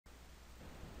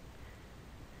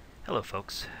Hello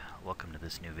folks, welcome to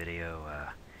this new video.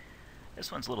 This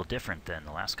one's a little different than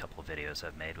the last couple of videos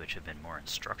I've made, which have been more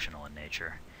instructional in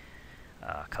nature.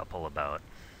 A couple about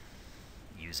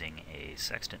using a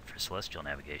sextant for celestial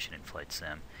navigation in Flight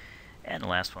Sim, and the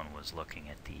last one was looking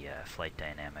at the flight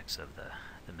dynamics of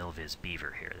the MilViz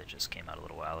Beaver here that just came out a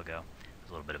little while ago. It was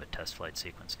a little bit of a test flight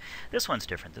sequence. This one's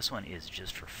different. This one is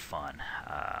just for fun,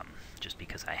 just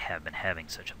because I have been having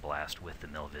such a blast with the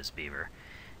MilViz Beaver,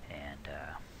 and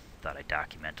thought I'd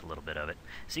document a little bit of it.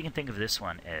 So you can think of this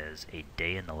one as a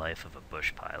day in the life of a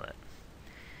bush pilot.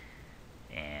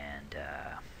 And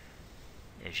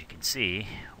as you can see,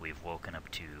 we've woken up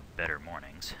to better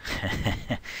mornings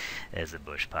as a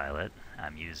bush pilot.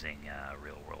 I'm using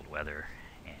real-world weather,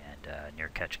 and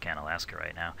near Ketchikan, Alaska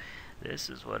right now.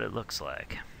 This is what it looks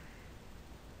like.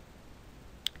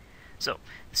 So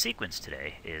the sequence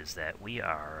today is that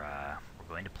we're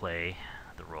going to play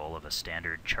the role of a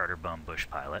standard charter bum bush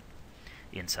pilot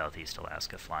in southeast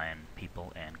Alaska, flying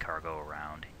people and cargo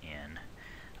around in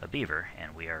a Beaver,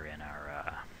 and we are in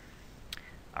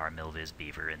our MilViz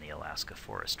Beaver in the Alaska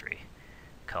forestry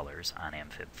colors on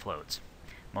amphib floats.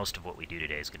 Most of what we do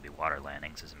today is going to be water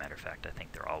landings. As a matter of fact, I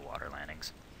think they're all water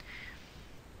landings.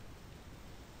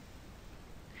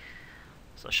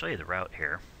 So I'll show you the route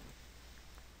here.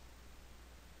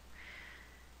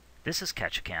 This is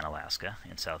Ketchikan, Alaska,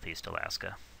 in southeast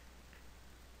Alaska.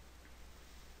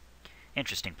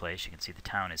 Interesting place. You can see the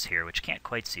town is here. What you can't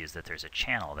quite see is that there's a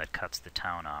channel that cuts the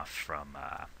town off from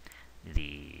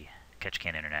the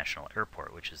Ketchikan International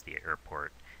Airport, which is the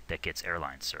airport that gets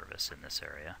airline service in this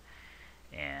area.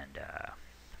 And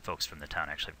folks from the town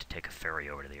actually have to take a ferry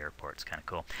over to the airport. It's kind of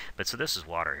cool. But so this is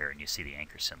water here, and you see the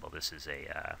anchor symbol. This is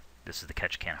the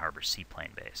Ketchikan Harbor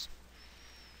Seaplane Base.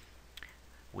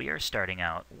 We are starting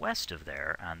out west of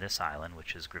there on this island,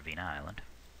 which is Gravina Island.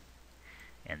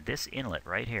 And this inlet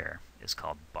right here is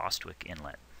called Bostwick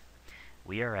Inlet.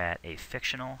 We are at a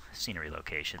fictional scenery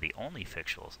location, the only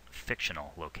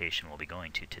fictional location we'll be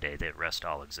going to today. The rest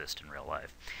all exist in real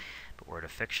life. But we're at a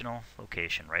fictional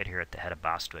location right here at the head of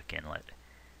Bostwick Inlet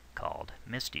called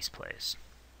Misty's Place.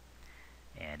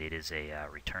 And it is a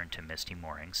return to Misty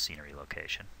Moorings scenery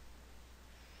location.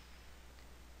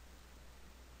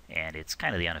 And it's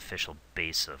kind of the unofficial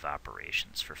base of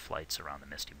operations for flights around the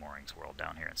Misty Moorings world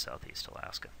down here in southeast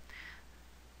Alaska.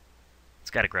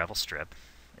 It's got a gravel strip.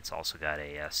 It's also got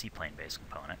a seaplane base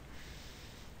component.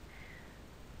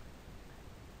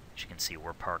 As you can see,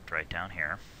 we're parked right down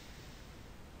here.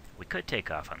 We could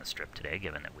take off on the strip today,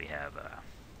 given that we have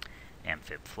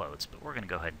amphib floats, but we're going to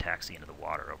go ahead and taxi into the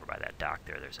water over by that dock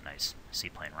there. There's a nice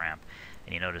seaplane ramp.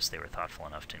 And you notice they were thoughtful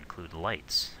enough to include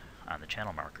lights on the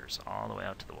channel markers all the way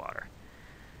out to the water.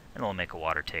 And we'll make a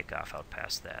water takeoff out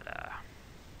past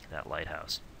that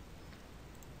lighthouse.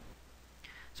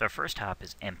 So our first hop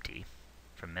is empty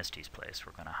from Misty's Place.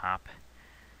 We're going to hop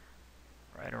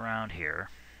right around here,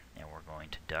 and we're going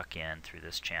to duck in through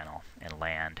this channel and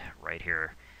land right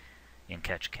here in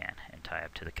Ketchikan and tie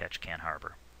up to the Ketchikan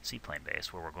Harbor Seaplane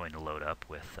Base, where we're going to load up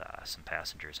with some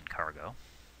passengers and cargo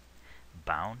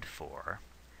bound for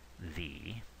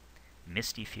the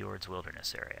Misty Fjords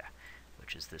wilderness area,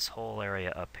 which is this whole area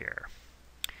up here.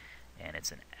 And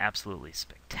it's an absolutely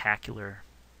spectacular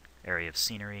area of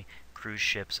scenery. Cruise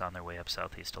ships on their way up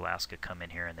southeast Alaska come in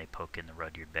here and they poke in the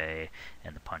Rudyard Bay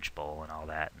and the Punchbowl and all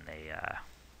that, and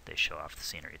they show off the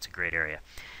scenery. It's a great area.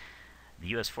 The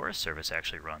U.S. Forest Service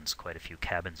actually runs quite a few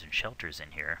cabins and shelters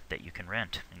in here that you can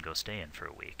rent and go stay in for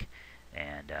a week.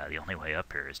 And the only way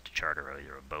up here is to charter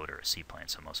either a boat or a seaplane,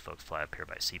 so most folks fly up here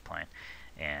by seaplane.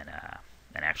 And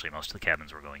actually most of the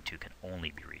cabins we're going to can only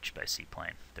be reached by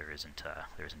seaplane. There isn't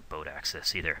boat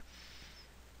access either.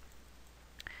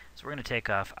 So we're going to take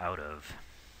off out of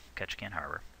Ketchikan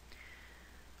Harbor.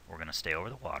 We're going to stay over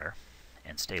the water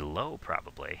and stay low,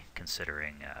 probably,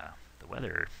 considering the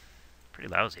weather pretty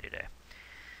lousy today.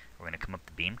 We're going to come up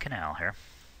the Beam Canal here.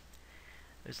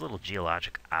 There's a little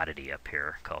geologic oddity up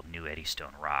here called New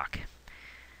Eddystone Rock.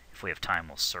 If we have time,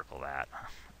 we'll circle that.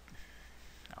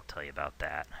 I'll tell you about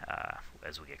that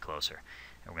as we get closer.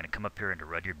 And we're going to come up here into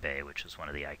Rudyard Bay, which is one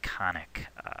of the iconic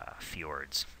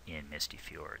fjords in Misty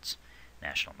Fjords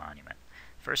National Monument.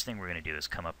 First thing we're going to do is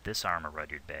come up this arm of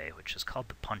Rudyard Bay, which is called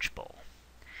the Punchbowl.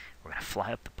 We're going to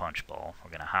fly up the Punchbowl.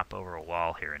 We're going to hop over a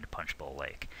wall here into Punchbowl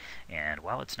Lake. And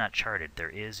while it's not charted, there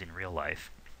is in real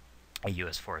life a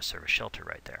U.S. Forest Service shelter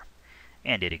right there.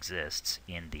 And it exists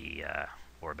in the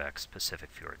ORBX Pacific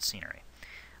Fjord scenery.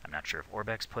 I'm not sure if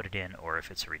ORBX put it in or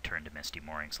if it's a return to Misty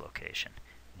Moorings location.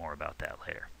 More about that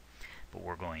later. But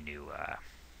we're going to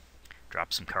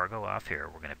drop some cargo off here.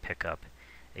 We're going to pick up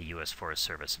a U.S. Forest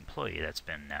Service employee that's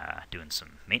been doing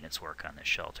some maintenance work on this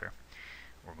shelter.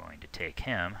 We're going to take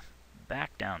him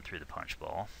back down through the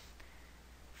Punchbowl,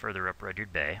 further up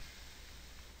Rudyard Bay,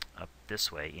 up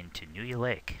this way into Nuya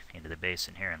Lake, into the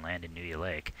basin here, and land in Nuya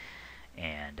Lake,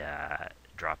 and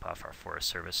drop off our Forest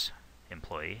Service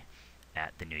employee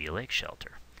at the Nuya Lake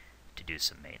shelter to do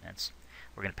some maintenance.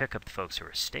 We're going to pick up the folks who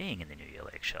are staying in the Nuya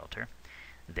Lake shelter.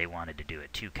 They wanted to do a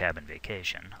 2-cabin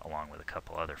vacation along with a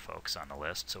couple other folks on the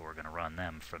list, so we're going to run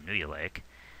them from Nuya Lake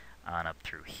on up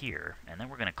through here, and then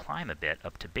we're going to climb a bit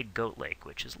up to Big Goat Lake,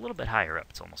 which is a little bit higher up.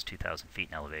 It's almost 2,000 feet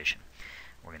in elevation.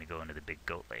 We're going to go into the Big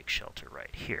Goat Lake shelter right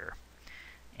here,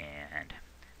 and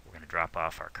we're going to drop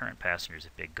off our current passengers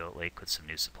at Big Goat Lake with some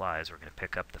new supplies. We're going to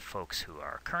pick up the folks who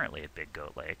are currently at Big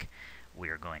Goat Lake. We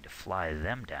are going to fly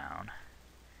them down,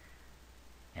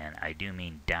 and I do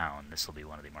mean down. This will be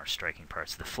one of the more striking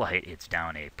parts of the flight. It's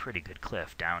down a pretty good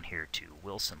cliff down here to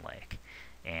Wilson Lake.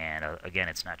 And again,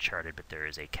 it's not charted, but there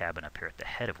is a cabin up here at the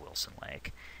head of Wilson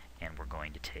Lake, and we're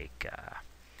going to take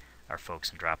our folks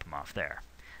and drop them off there.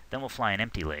 Then we'll fly an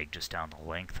empty leg just down the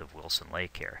length of Wilson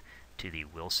Lake here to the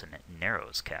Wilson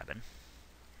Narrows cabin,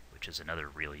 which is another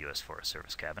real U.S. Forest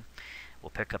Service cabin. We'll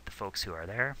pick up the folks who are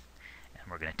there, and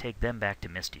we're going to take them back to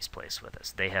Misty's place with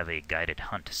us. They have a guided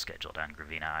hunt scheduled on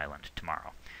Gravina Island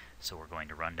tomorrow. So we're going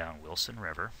to run down Wilson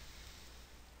River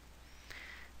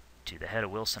to the head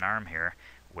of Wilson Arm here,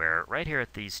 where right here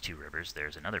at these two rivers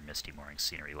there's another Misty Moorings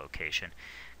scenery location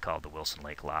called the Wilson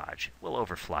Lake Lodge. We'll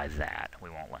overfly that. We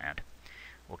won't land.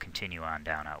 We'll continue on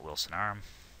down out Wilson Arm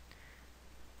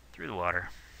through the water,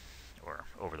 or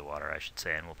over the water I should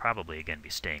say, and we'll probably again be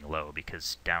staying low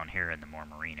because down here in the more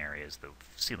marine areas the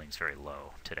ceiling's very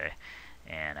low today,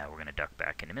 and we're going to duck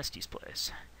back into Misty's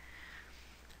place.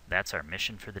 That's our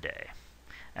mission for the day.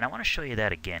 And I want to show you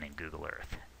that again in Google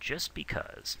Earth, just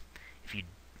because if you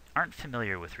aren't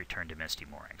familiar with Return to Misty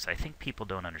Moorings, I think people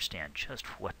don't understand just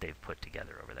what they've put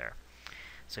together over there.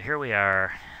 So here we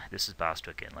are. This is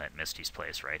Bostwick Inlet, Misty's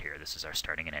place right here. This is our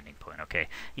starting and ending point. Okay,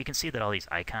 you can see that all these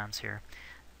icons here,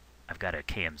 I've got a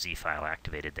KMZ file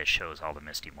activated that shows all the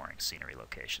Misty Moorings scenery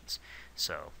locations.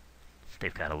 So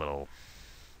they've got a little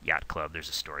yacht club. There's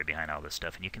a story behind all this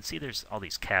stuff, and you can see there's all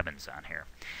these cabins on here.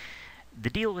 The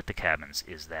deal with the cabins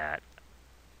is that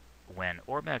when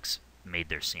ORBX made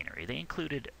their scenery, they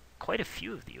included quite a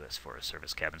few of the U.S. Forest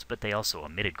Service cabins, but they also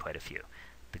omitted quite a few.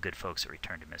 The good folks at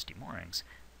Return to Misty Moorings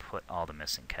put all the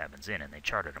missing cabins in, and they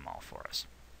charted them all for us.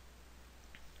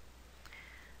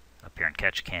 Up here in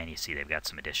Ketchikan, you see they've got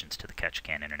some additions to the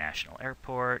Ketchikan International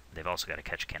Airport. They've also got a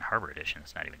Ketchikan Harbor edition.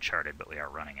 It's not even charted, but we are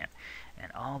running it.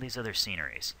 And all these other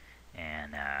sceneries.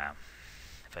 And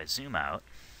if I zoom out,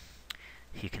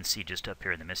 you can see just up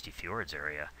here in the Misty Fjords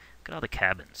area, look at all the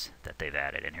cabins that they've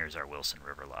added. And here's our Wilson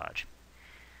River Lodge.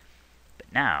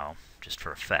 But now, just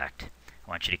for effect, I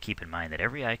want you to keep in mind that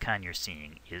every icon you're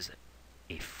seeing is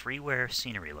a freeware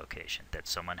scenery location that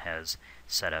someone has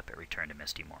set up at Return to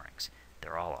Misty Moorings.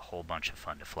 They're all a whole bunch of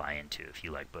fun to fly into if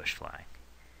you like bush flying.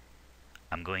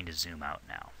 I'm going to zoom out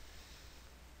now.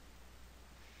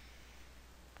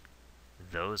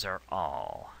 Those are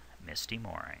all Misty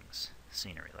Moorings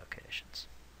scenery locations.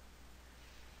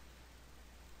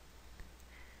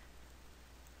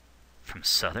 From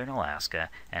southern Alaska,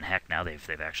 and heck, now they've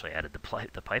actually added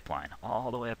the pipeline all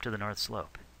the way up to the North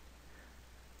Slope.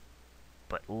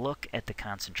 But look at the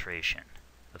concentration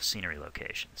of scenery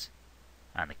locations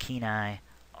on the Kenai,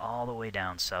 all the way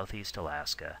down southeast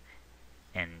Alaska,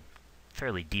 and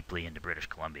fairly deeply into British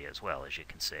Columbia as well, as you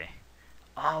can see,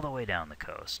 all the way down the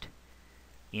coast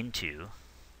into,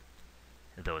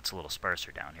 though it's a little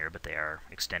sparser down here, but they are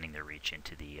extending their reach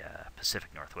into the Pacific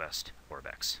Northwest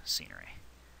ORBX scenery.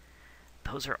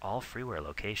 Those are all freeware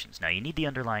locations. Now, you need the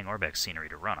underlying ORBX scenery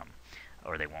to run them,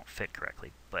 or they won't fit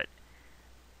correctly, but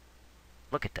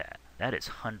look at that. That is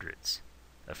hundreds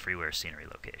of freeware scenery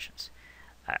locations.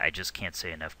 I just can't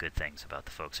say enough good things about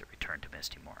the folks at Return to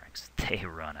Misty Moorings. They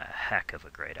run a heck of a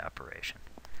great operation.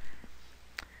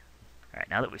 Alright,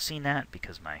 now that we've seen that,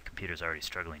 because my computer's already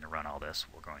struggling to run all this,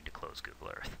 we're going to close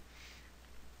Google Earth.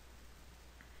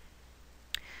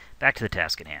 Back to the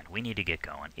task at hand. We need to get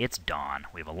going. It's dawn.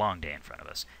 We have a long day in front of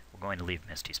us. We're going to leave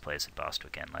Misty's place at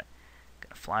Bostwick Inlet.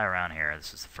 Going to fly around here.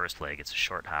 This is the first leg. It's a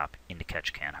short hop into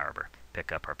Ketchikan Harbor.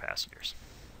 Pick up our passengers.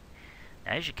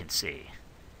 Now, as you can see,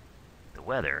 the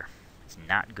weather is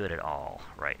not good at all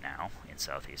right now in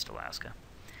southeast Alaska.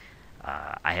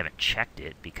 I haven't checked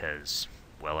it because,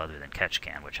 well, other than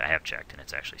Ketchikan, which I have checked, and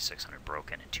it's actually 600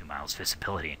 broken and 2 miles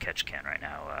visibility in Ketchikan right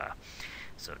now,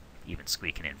 so even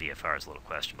squeaking in VFR is a little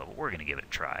questionable, but we're going to give it a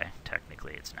try.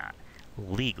 Technically, it's not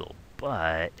legal,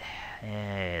 but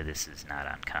this is not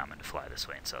uncommon to fly this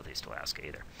way in Southeast Alaska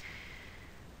either.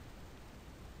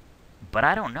 But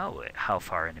I don't know how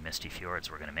far into Misty Fjords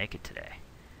we're going to make it today.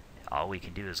 All we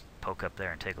can do is poke up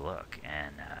there and take a look,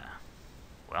 and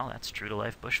well, that's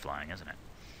true-to-life bush flying, isn't it?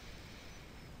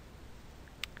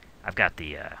 I've got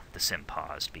the sim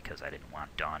paused because I didn't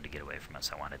want dawn to get away from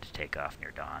us. I wanted to take off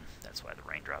near dawn. That's why the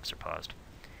raindrops are paused.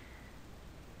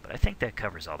 But I think that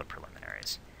covers all the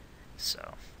preliminaries.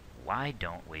 So, why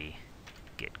don't we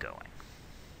get going?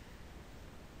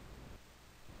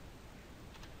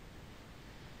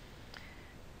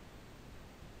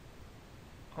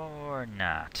 Or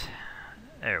not.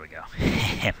 There we go.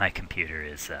 My computer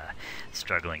is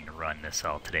struggling to run this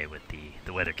all today with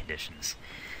the weather conditions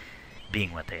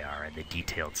being what they are, and the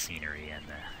detailed scenery and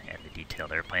the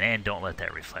detailed airplane. And don't let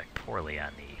that reflect poorly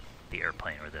on the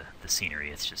airplane or the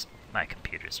scenery. It's just my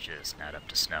computer's just not up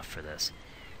to snuff for this.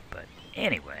 But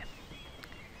anyway,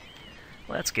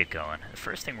 let's get going. The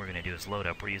first thing we're going to do is load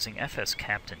up. We're using FS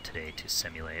Captain today to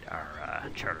simulate our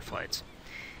charter flights.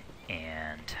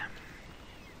 And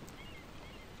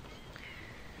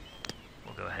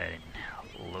we'll go ahead and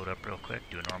load up real quick,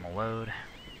 do a normal load.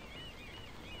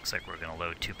 Looks like we're going to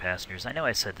load 2 passengers. I know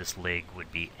I said this leg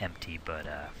would be empty, but,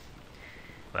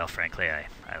 well, frankly, I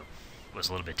was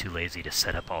a little bit too lazy to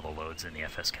set up all the loads in the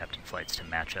FS Captain flights to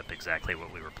match up exactly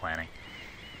what we were planning.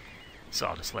 So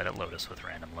I'll just let it load us with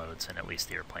random loads, and at least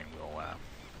the airplane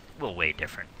will weigh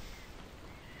different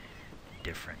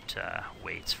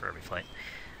weights for every flight.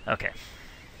 Okay.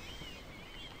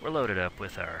 We're loaded up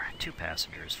with our 2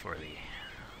 passengers for the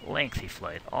lengthy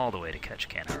flight all the way to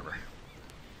Ketchikan Harbor.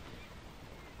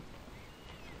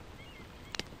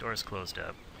 Doors closed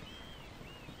up.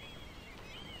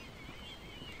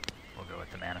 We'll go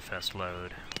with the manifest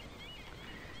load.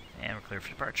 And we're clear for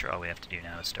departure. All we have to do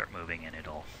now is start moving, and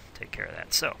it'll take care of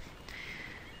that. So,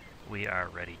 we are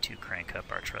ready to crank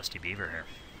up our trusty Beaver here.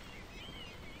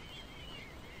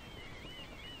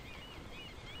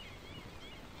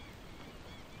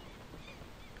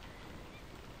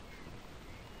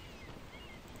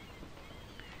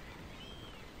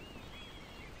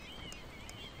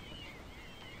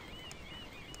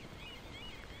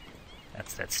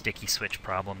 That's that sticky switch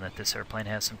problem that this airplane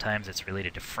has sometimes. It's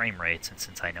related to frame rates, and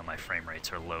since I know my frame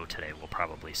rates are low today, we'll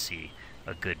probably see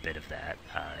a good bit of that.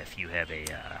 If you have a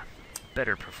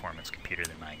better performance computer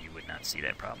than mine, you would not see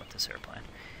that problem with this airplane.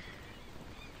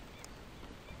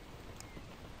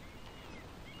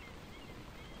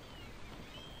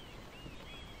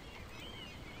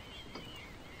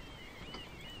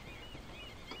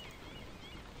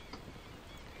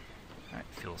 Alright,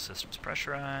 fuel system's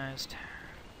pressurized.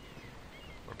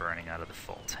 We're burning out of the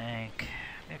full tank.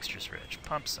 Mixture's rich.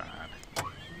 Pumps on.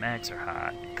 Mags are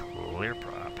hot. Clear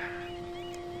prop.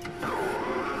 Well,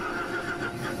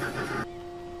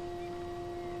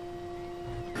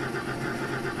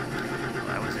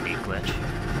 that was a neat glitch.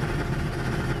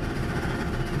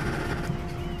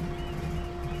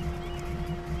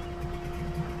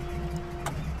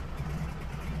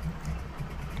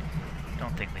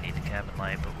 Don't think we need the cabin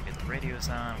light, but we'll get the radios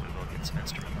on. We will get some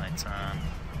instrument lights on.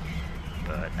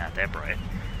 But not that bright.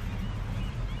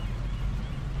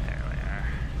 There we are.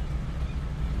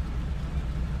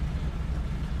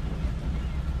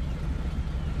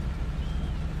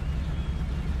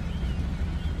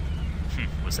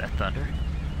 Was that thunder?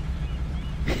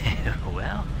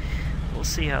 Well, we'll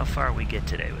see how far we get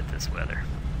today with this weather.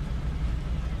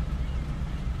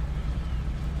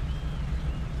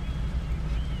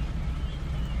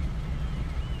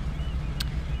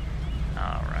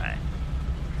 Alright.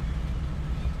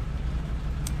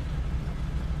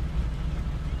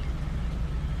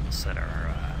 We'll set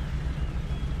our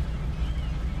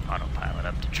autopilot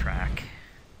up to track.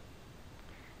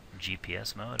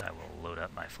 GPS mode. I will load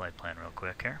up my flight plan real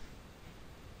quick here.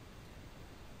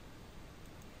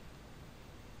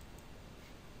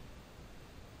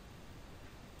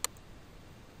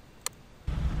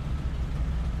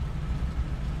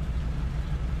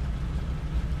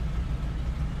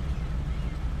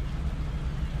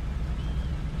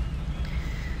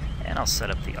 And I'll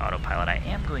set up the autopilot. I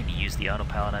am going to use the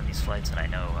autopilot on these flights, and I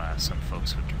know some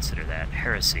folks would consider that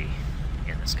heresy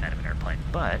in this kind of an airplane,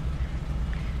 but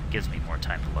gives me more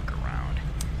time to look around,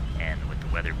 and with the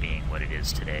weather being what it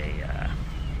is today,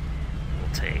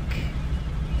 we'll take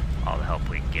all the help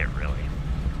we can get, really.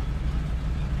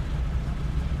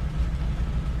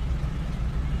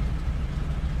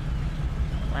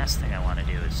 Last thing I want to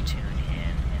do is tune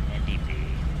in an NDB.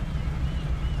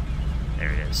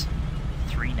 There it is.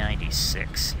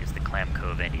 396 is the Clam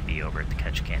Cove NDB over at the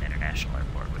Ketchikan International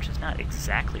Airport, which is not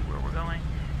exactly where we're going,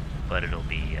 but it'll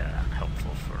be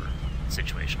helpful for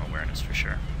situational awareness for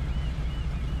sure.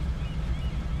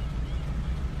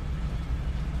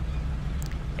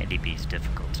 NDB is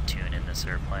difficult to tune in this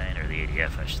airplane, or the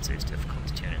ADF I should say is difficult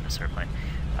to tune in this airplane.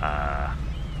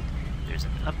 There's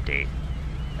an update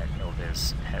that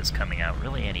MilViz has coming out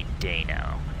really any day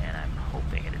now, and I'm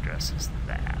hoping it addresses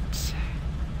that.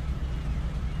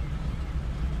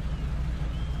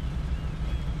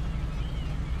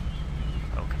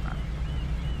 Oh, come on.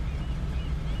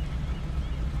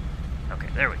 Okay,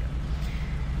 there we go.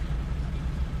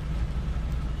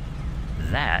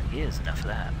 That is enough of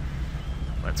that.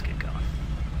 Let's get going.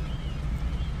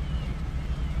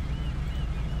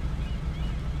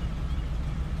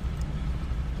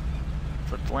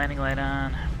 Flip the landing light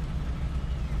on.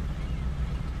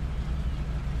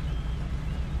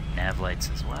 Nav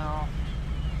lights as well.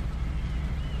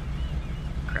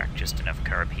 Crack just enough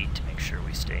carb heat to make sure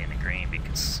we stay in the green,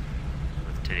 because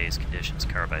with today's conditions,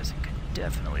 carb icing could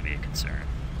definitely be a concern.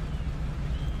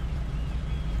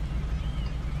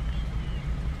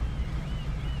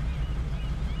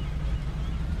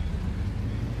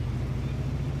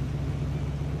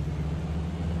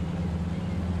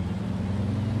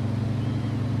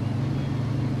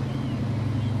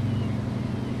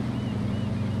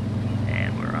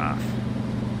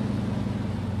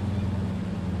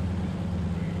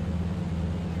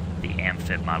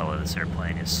 Amphib model of this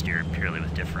airplane is steered purely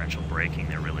with differential braking.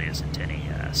 There really isn't any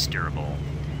steerable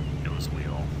nose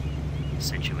wheel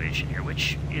situation here,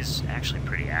 which is actually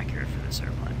pretty accurate for this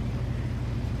airplane.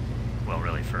 Well,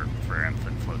 really for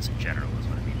amphib floats in general is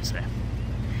what I mean to say.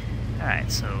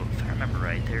 Alright, so if I remember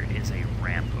right, there is a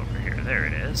ramp over here. There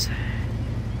it is.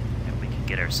 And we can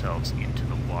get ourselves into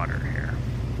the water here.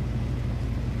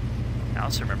 I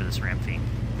also remember this ramp being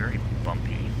very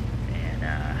bumpy,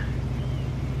 and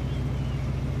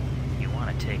you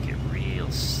want to take it real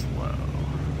slow.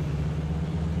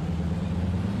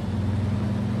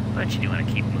 But you do want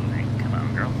to keep moving. Come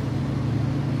on, girl.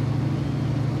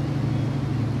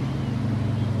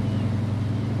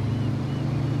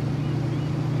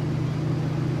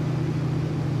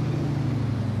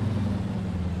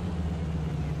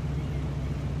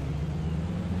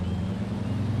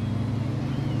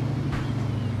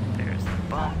 There's the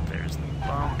bump, there's the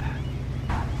bump.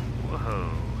 Whoa.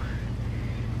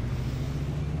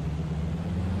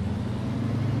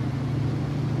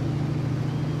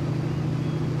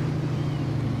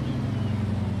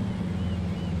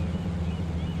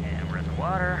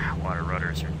 Water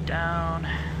rudders are down.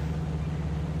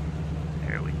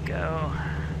 There we go.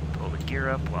 Pull the gear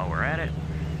up while we're at it.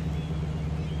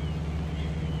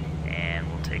 And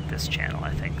we'll take this channel.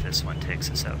 I think this one takes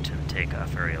us out to the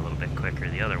takeoff area a little bit quicker.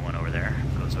 The other one over there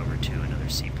goes over to another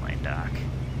seaplane dock.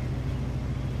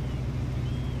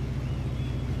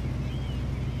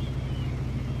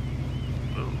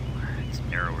 Ooh, it's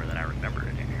narrower than I remember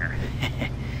it in here.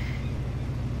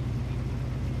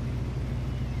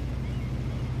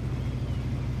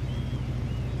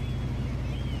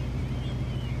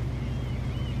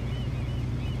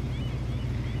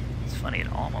 Funny,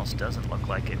 it almost doesn't look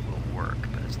like it will work,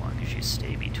 but as long as you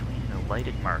stay between the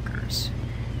lighted markers,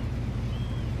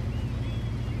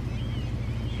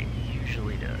 it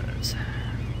usually does.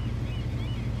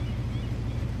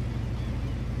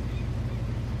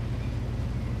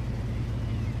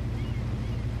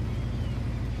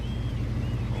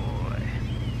 Boy.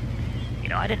 You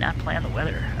know, I did not plan the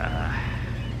weather.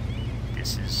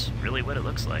 This is really what it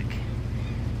looks like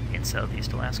in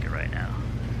Southeast Alaska right now.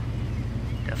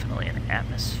 Definitely an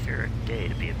atmospheric day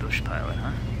to be a bush pilot,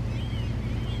 huh?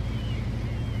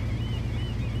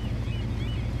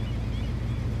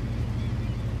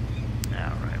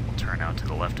 Alright, we'll turn out to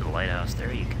the left of the lighthouse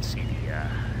there. You can see the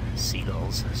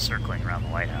seagulls circling around the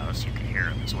lighthouse. You can hear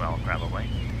them as well, probably.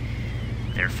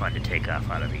 They're fun to take off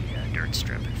out of the dirt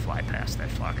strip and fly past that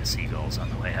flock of seagulls on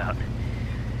the way out.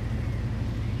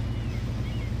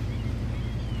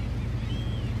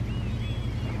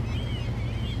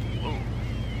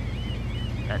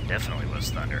 That definitely was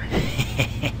thunder.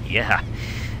 Yeah,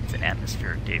 it's an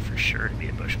atmospheric day for sure to be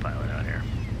a bush pilot out here.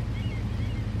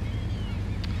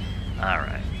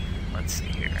 Alright, let's see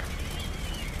here.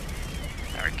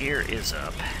 Our gear is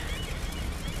up.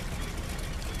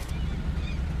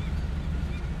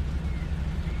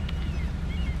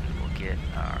 We will get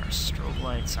our strobe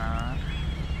lights on.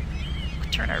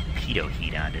 We'll turn our pitot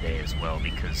heat on today as well,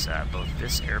 because both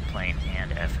this airplane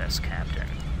and FS Captain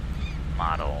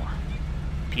model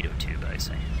pitot tube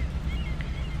icing,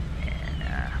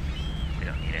 and we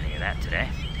don't need any of that today.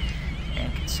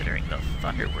 And considering the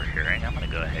thunder we're hearing, I'm going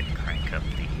to go ahead and crank up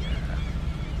the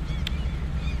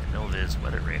MilViz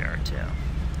weather radar too.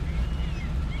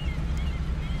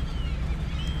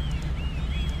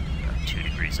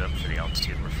 breeze up for the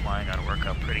altitude we're flying. Ought to work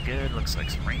out pretty good. Looks like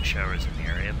some rain showers in the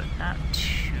area, but not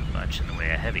too much in the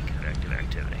way of heavy convective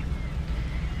activity.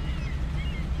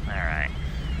 Alright.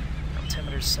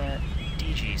 Altimeter set,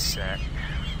 DG set.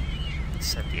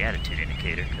 Set the attitude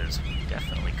indicator, because we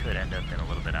definitely could end up in a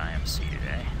little bit of IMC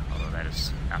today, although that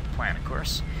is not the plan, of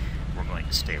course. We're going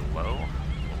to stay low.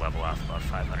 We'll level off about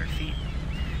 500 feet,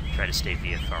 try to stay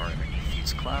VFR underneath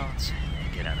these clouds,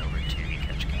 and get on over to the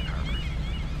Ketchikan Harbor.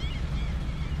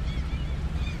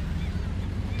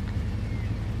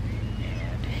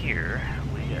 And here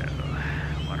we go.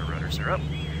 Water rotors are up.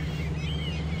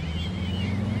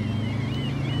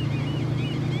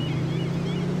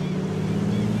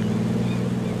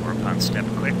 On step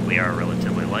quick, we are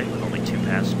relatively light with only 2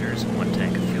 passengers and 1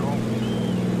 tank of fuel.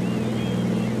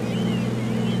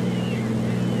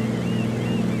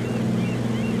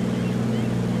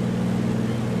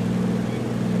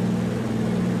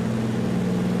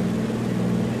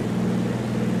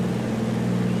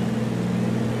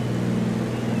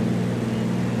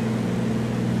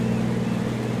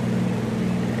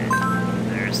 And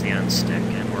there's the unstick,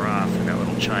 and we're off. And that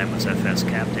little chime was FS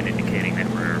Captain indicating that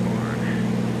we're airborne.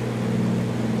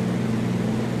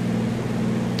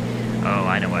 Oh,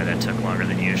 I know why that took longer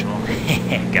than usual.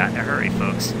 Got in a hurry,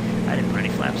 folks. I didn't put any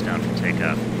flaps down for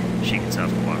takeoff. She gets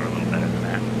off the water a little better than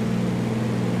that.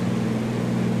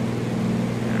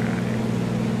 Alright.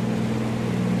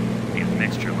 Leave the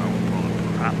mixture alone. We'll pull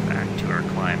the prop back to our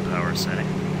climb power setting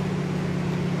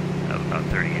of about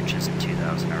 30 inches at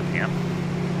 2,000 RPM.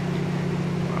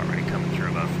 We're already coming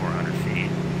through about 400 feet.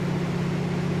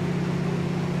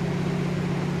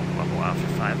 Level off for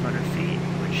 500 feet,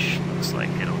 which looks like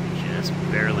it'll just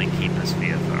barely keep us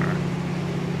VFR.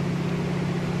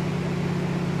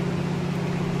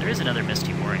 There is another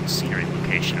Misty Moorings scenery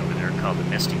location over there called the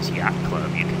Misty's Yacht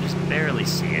Club. You can just barely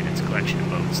see it. It's a collection of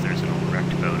boats. There's an old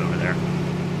wrecked boat over there.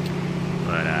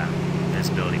 But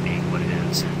visibility being what it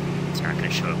is, it's not going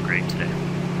to show up great today.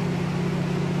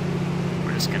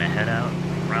 We're just going to head out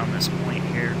around this point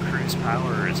here. Cruise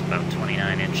power is about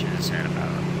 29 inches and about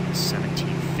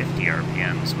 1750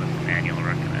 RPMs what the manual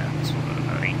recommends, so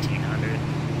about 1800.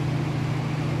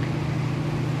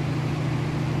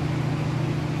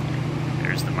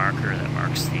 There's the marker that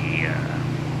marks the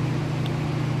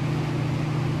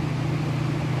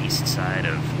east side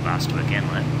of Bostwick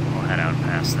Inlet. We'll head out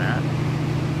past that.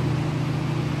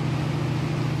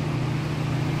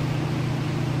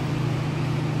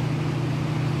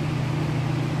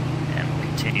 And we'll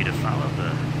continue to follow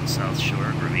the south shore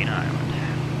of Ravine Island.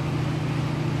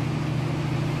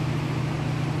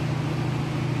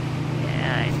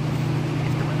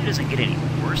 Doesn't get any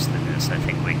worse than this, I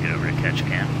think we can get over to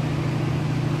Ketchikan.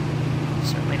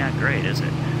 Certainly not great, is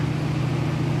it?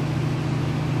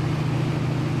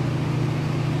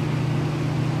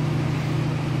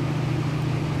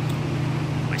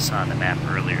 We saw on the map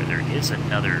earlier, there is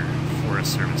another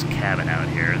Forest Service cabin out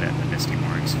here that the Misty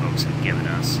Moorings folks have given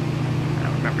us. I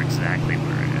don't remember exactly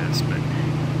where it is, but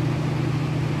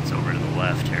it's over to the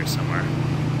left here somewhere.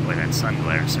 Boy, that sun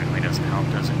glare certainly doesn't help,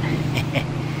 does it?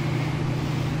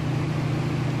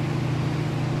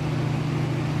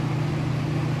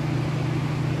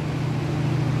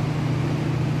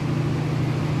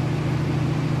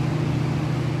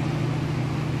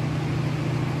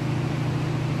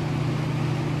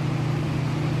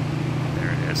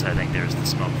 I think there's the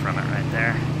smoke from it right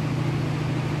there.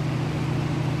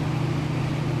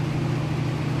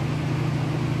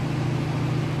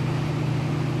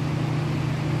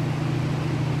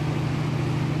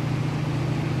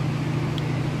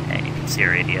 And you can see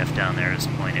our ADF down there is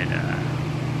pointed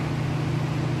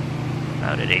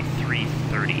about at a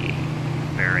 330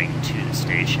 bearing to the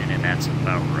station, and that's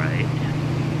about right.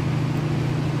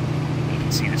 You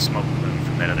can see the smoke plume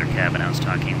from that other cabin I was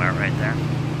talking about right there.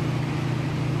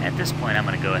 At this point, I'm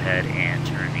going to go ahead and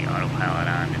turn the autopilot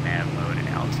on to nav mode and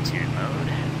altitude mode.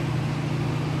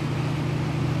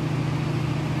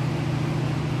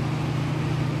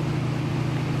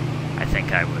 I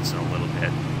think I was a little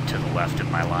bit to the left of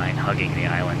my line, hugging the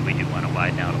island. We do want to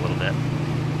widen out a little bit.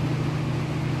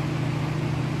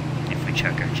 If we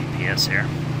check our GPS here.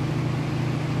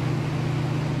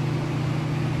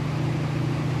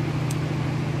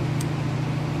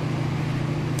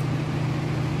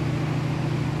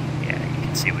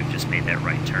 See, we've just made that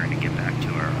right turn to get back to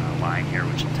our line here,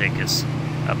 which will take us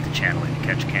up the channel into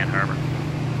Ketchikan Harbor.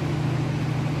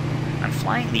 I'm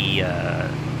flying the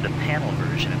panel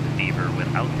version of the Beaver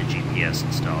without the GPS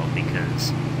installed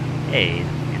because A,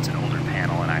 it's an older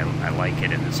panel and I like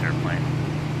it in this airplane.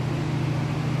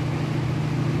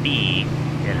 B,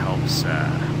 it helps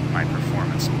my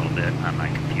performance a little bit on my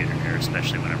computer here,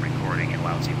 especially when I'm recording in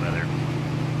lousy weather.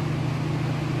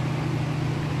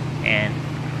 And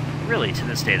really, to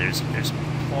this day, there's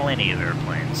plenty of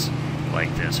airplanes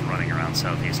like this running around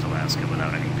Southeast Alaska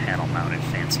without any panel-mounted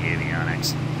fancy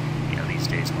avionics. You know, these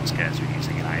days most guys are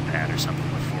using an iPad or something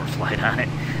with ForeFlight on it,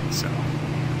 so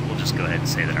we'll just go ahead and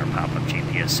say that our pop-up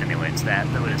GPS simulates that,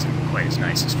 though it isn't quite as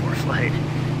nice as ForeFlight.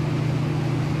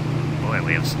 Boy,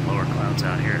 we have some lower clouds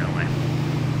out here, don't we?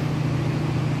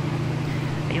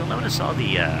 And you'll notice all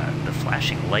the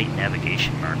flashing light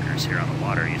navigation markers here on the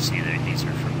water. You see that these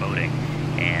are for boating,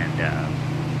 and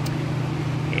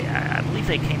I believe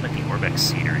they came with the ORBX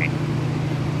scenery.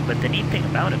 But the neat thing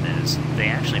about them is they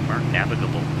actually mark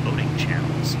navigable boating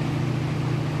channels.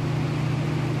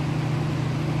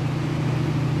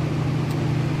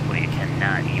 Well, you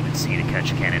cannot even see the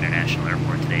Ketchikan International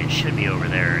Airport today. It should be over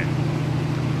there and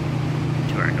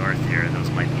to our north here. Those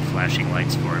might be flashing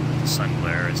lights for it, but the sun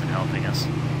glare isn't helping us.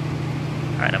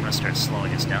 Alright, I'm going to start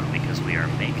slowing us down because we are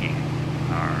making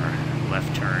our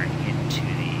left turn into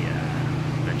the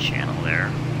channel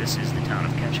there. This is the town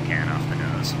of Ketchikan off the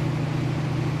nose.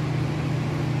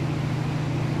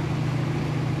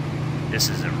 This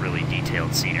is a really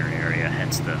detailed scenery area,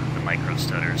 hence the micro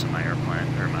stutters in my airplane,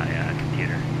 or my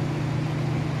computer.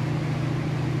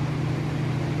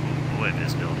 Boy,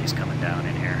 visibility's coming down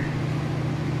in here.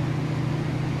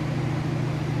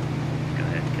 Go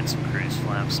ahead and get some cruise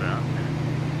flaps up.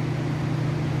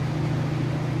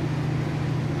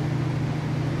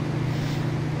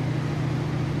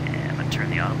 Turn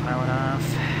the autopilot off,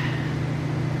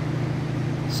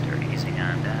 start easing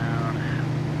on down.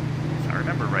 If I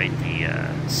remember right, the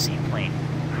seaplane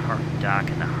dock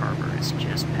in the harbor is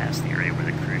just past the area where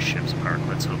the cruise ships park.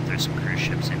 Let's hope there's some cruise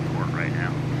ships in port right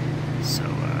now. So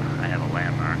I have a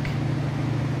landmark.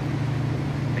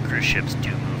 The cruise ships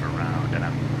do move around, and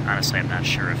I'm not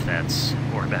sure if that's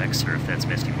ORBX or if that's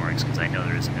Misty Moorings, because I know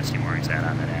there is a Misty Moorings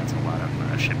add-on that adds a lot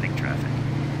of shipping traffic.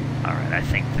 Alright, I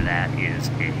think that is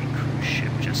a cruise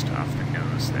ship just off the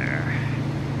nose there.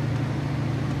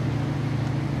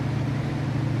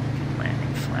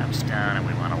 Landing flaps down, and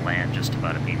we want to land just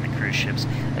about abeam the cruise ships.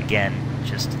 Again,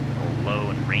 just a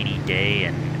low and rainy day,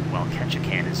 and while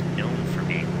Ketchikan is known for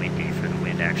being windy, for the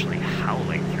wind actually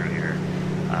howling through here,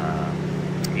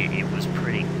 it was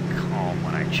pretty calm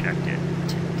when I checked it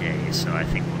today, so I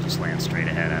think we'll just land straight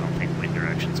ahead. I don't think wind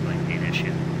direction is going to be an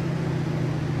issue.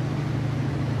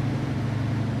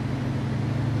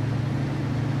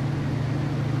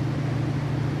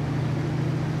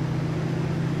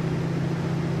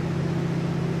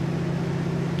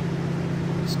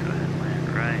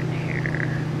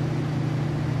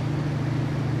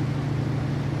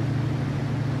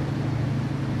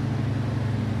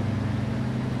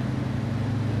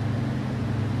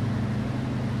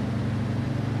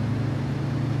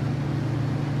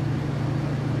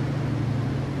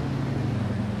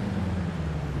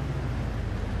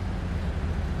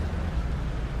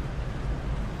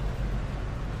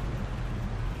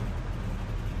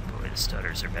 The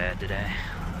stutters are bad today.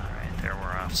 Alright, there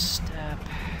we're off step.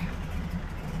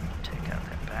 Take out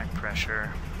that back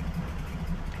pressure.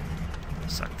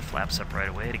 Suck the flaps up right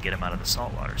away to get them out of the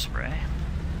saltwater spray.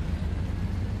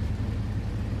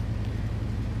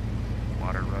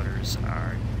 Water rudders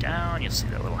are down. You'll see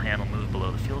that little handle move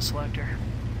below the fuel selector.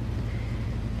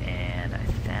 And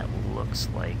that looks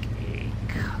like a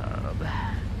Cub.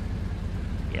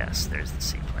 Yes, there's the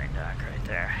seaplane dock right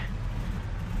there.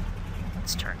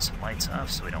 Let's turn some lights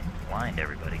off so we don't blind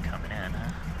everybody coming in,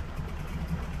 huh?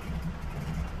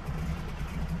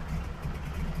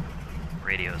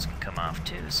 Radios can come off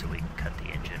too, so we can cut the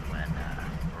engine when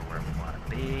we're where we want to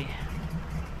be.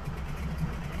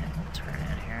 And we'll turn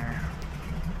in here.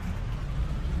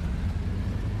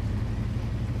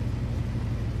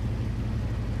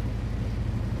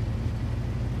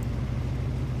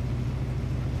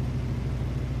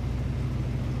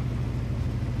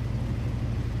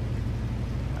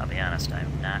 I'll be honest,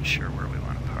 I'm not sure where we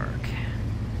want to park.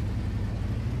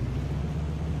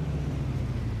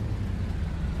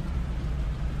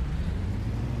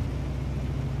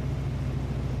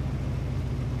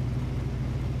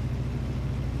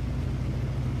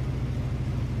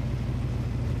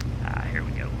 Here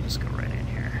we go. We'll just go right in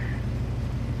here.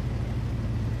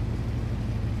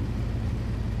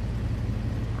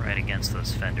 Right against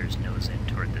those fenders, nose in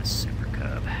toward this Super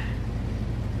Cub.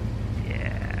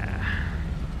 Yeah.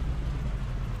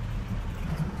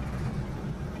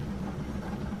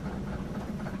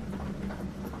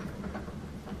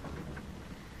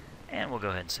 And we'll go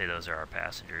ahead and say those are our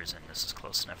passengers, and this is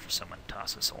close enough for someone to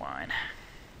toss us a line.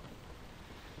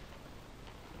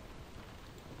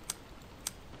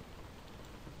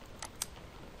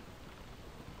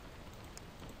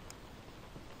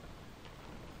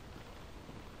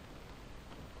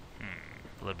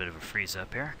 bit of a freeze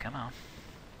up here. Come on.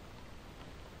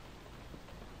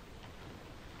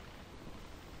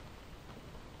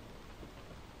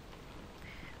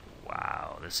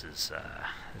 Wow, this is,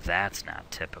 that's not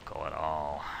typical at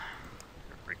all.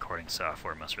 Recording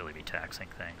software must really be taxing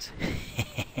things.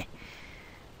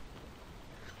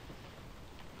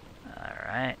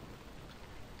 Alright.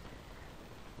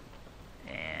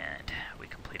 And we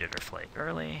completed our flight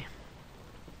early.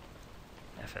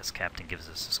 FS Captain gives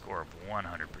us a score of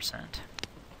 100%.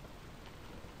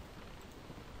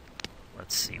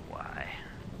 Let's see why.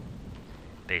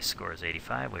 Base score is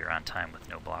 85. We are on time with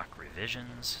no block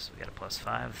revisions, so we got a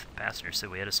 +5. Passengers said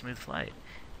we had a smooth flight.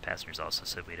 Passengers also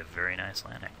said we had a very nice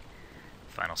landing.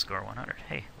 Final score 100.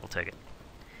 Hey, we'll take it.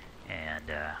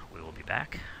 And we will be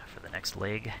back for the next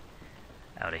leg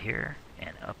out of here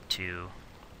and up to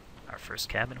our first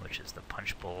cabin, which is the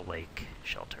Punchbowl Lake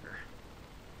shelter.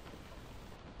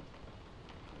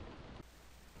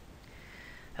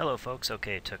 Hello folks.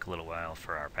 Okay, it took a little while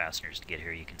for our passengers to get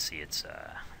here. You can see it's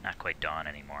not quite dawn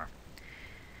anymore.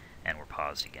 And we're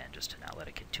paused again just to not let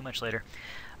it get too much later.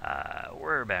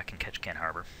 We're back in Ketchikan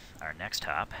Harbor. Our next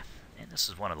hop, and this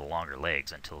is one of the longer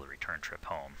legs until the return trip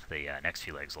home. The next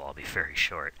few legs will all be very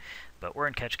short. But we're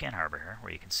in Ketchikan Harbor here,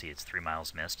 where you can see it's 3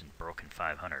 miles mist and broken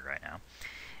 500 right now.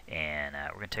 And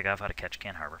we're going to take off out of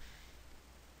Ketchikan Harbor.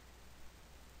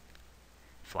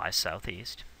 Fly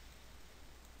southeast.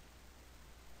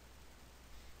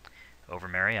 Over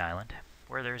Mary Island,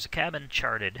 where there's a cabin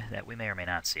charted that we may or may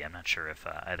not see. I'm not sure if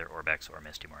either ORBX or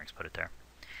Misty Moorings put it there.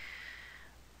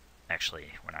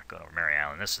 Actually, we're not going over Mary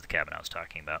Island. This is the cabin I was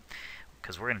talking about.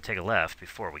 Because we're going to take a left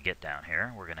before we get down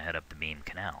here. We're going to head up the Beam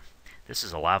Canal. This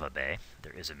is a lava bay.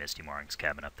 There is a Misty Moorings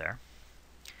cabin up there.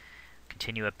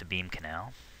 Continue up the Beam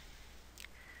Canal.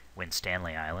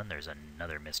 Winstanley Island. There's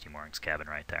another Misty Moorings cabin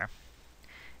right there.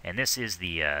 And this is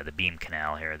the Beam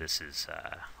Canal here. This is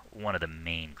one of the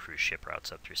main cruise ship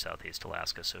routes up through Southeast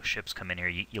Alaska. So ships come in here.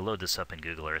 You load this up in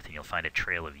Google Earth and you'll find a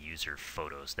trail of user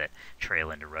photos that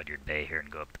trail into Rudyard Bay here and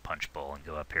go up the Punchbowl and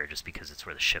go up here just because it's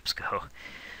where the ships go.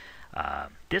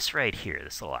 This right here,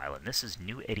 this little island, this is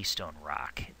New Eddystone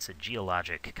Rock. It's a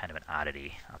geologic kind of an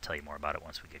oddity. I'll tell you more about it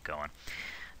once we get going.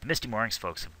 The Misty Moorings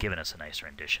folks have given us a nice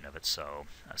rendition of it, so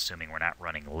assuming we're not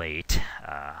running late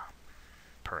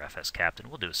per FS Captain,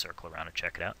 we'll do a circle around and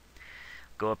check it out.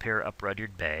 Go up here, up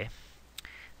Rudyard Bay.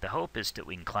 The hope is that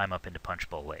we can climb up into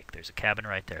Punchbowl Lake. There's a cabin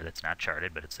right there that's not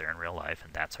charted, but it's there in real life,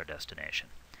 and that's our destination.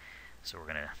 So we're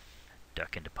going to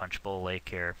duck into Punchbowl Lake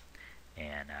here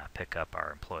and pick up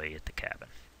our employee at the cabin.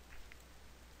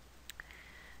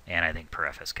 And I think per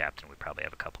FS Captain we probably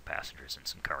have a couple passengers and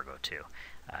some cargo too.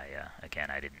 Again,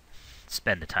 I didn't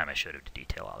spend the time I should have to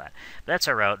detail all that. But that's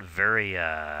our route. Very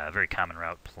common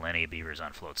route. Plenty of beavers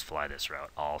on floats fly this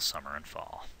route all summer and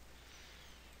fall.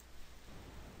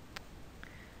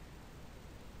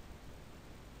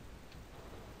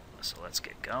 So let's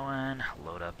get going.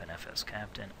 Load up an FS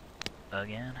Captain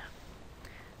again.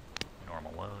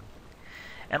 Normal load.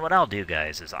 And what I'll do,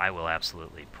 guys, is I will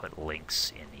absolutely put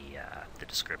links in the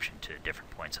description to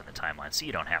different points on the timeline, so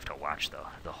you don't have to watch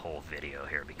the whole video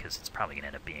here, because it's probably going to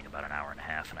end up being about an hour and a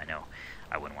half, and I know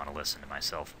I wouldn't want to listen to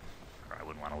myself, or I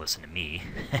wouldn't want to listen to me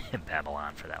babble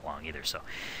on for that long either. So,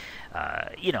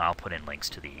 you know, I'll put in links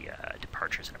to the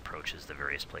departures and approaches, the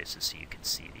various places, so you can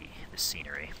see the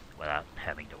scenery without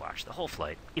having to watch the whole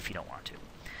flight if you don't want to.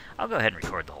 I'll go ahead and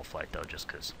record the whole flight, though, just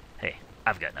because, hey,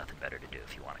 I've got nothing better to do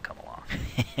if you want to come along.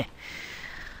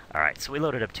 Alright, so we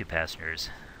loaded up 2 passengers,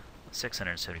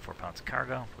 674 pounds of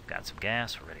cargo. We've got some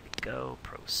gas. We're ready to go.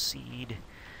 Proceed.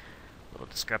 Little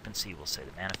discrepancy. We'll say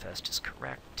the manifest is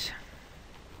correct.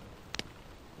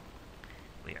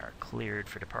 We are cleared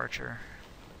for departure.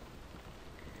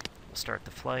 We'll start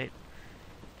the flight.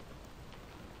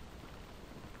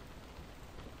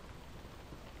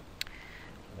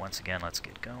 Once again, let's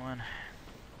get going.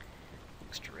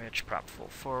 Extra rich, prop full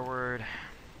forward.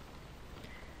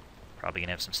 Probably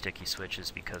gonna have some sticky switches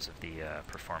because of the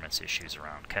performance issues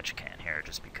around Ketchikan here,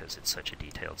 just because it's such a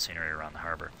detailed scenery around the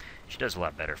harbor. She does a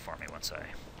lot better for me once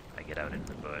I get out into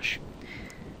the bush.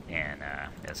 And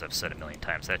as I've said a million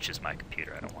times, that's just my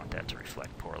computer. I don't want that to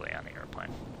reflect poorly on the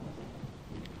airplane.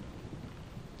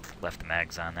 Left the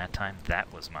mags on that time.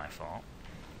 That was my fault.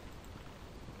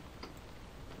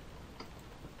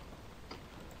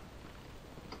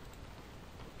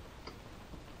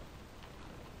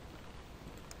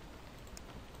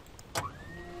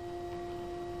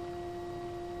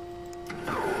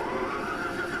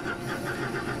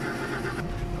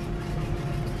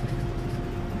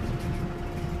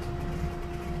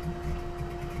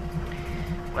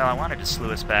 Well, I wanted to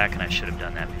slew us back, and I should have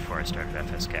done that before I started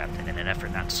FS Captain. In an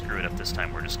effort not to screw it up this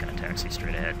time, we're just going to taxi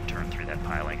straight ahead and turn through that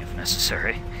piling if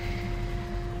necessary.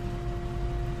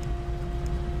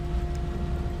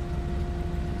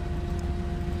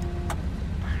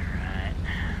 Alright.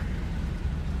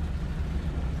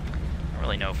 I don't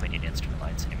really know if we need instrument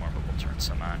lights anymore, but we'll turn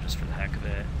some on just for the heck of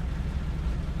it.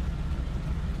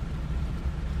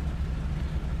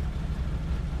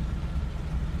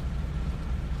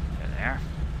 There they are.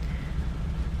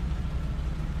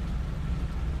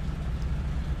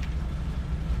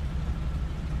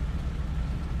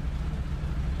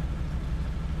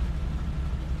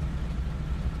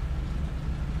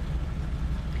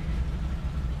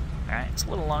 Alright, it's a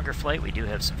little longer flight. We do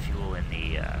have some fuel in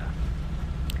the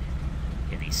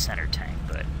center tank,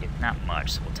 but not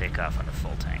much, so we'll take off on the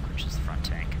full tank, which is the front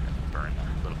tank, and then we'll burn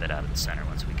a little bit out of the center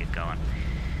once we get going.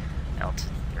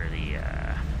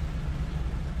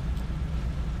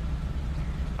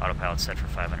 Autopilot set for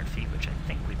 500 feet, which I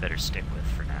think we better stick with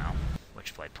for now.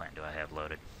 Which flight plan do I have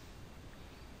loaded?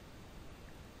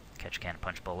 Ketchikan and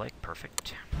Punchbowl Lake,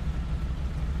 perfect.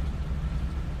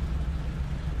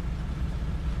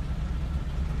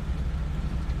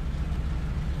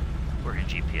 We're in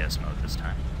GPS mode this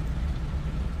time.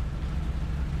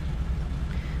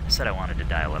 I said I wanted to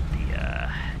dial up the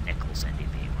Nichols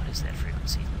NDP. What is that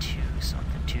frequency?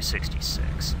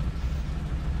 266.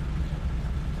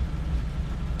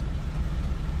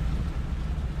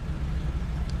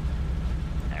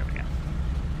 There we go.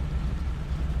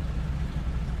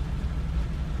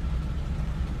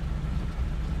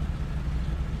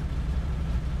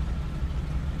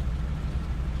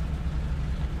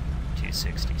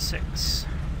 .266.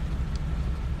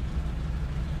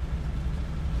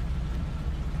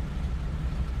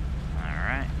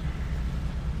 Alright.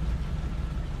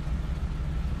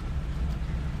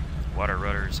 Water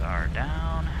rudders are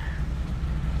down.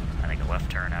 I think a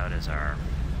left turn out is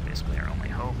basically our only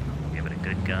hope. We'll give it a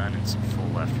good gun and some full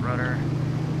left rudder.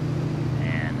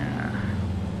 And,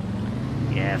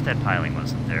 yeah, if that piling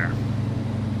wasn't there.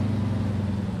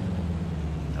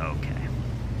 Okay.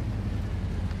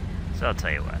 So I'll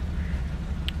tell you what,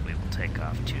 we will take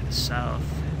off to the south,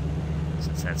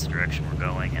 since that's the direction we're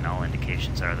going, and all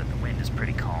indications are that the wind is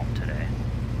pretty calm today.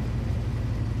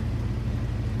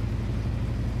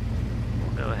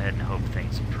 We'll go ahead and hope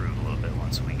things improve a little bit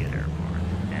once we get airborne,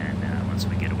 and once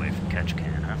we get away from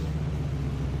Ketchikan, huh?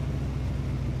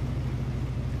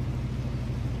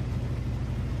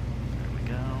 There we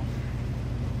go.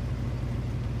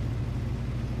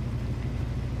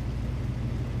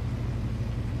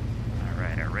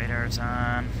 Our radar's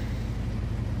on.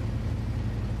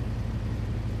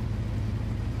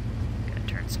 Gonna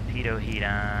turn some pitot heat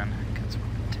on, because we're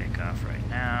gonna take off right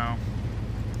now.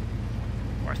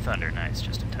 More thunder, nice,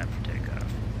 just in time for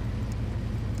takeoff.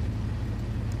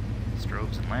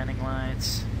 Strobes and landing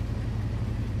lights.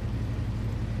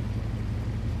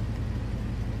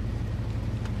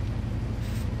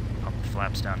 Pump the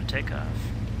flaps down to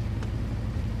takeoff.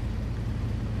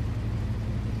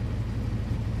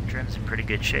 Trim's in pretty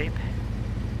good shape.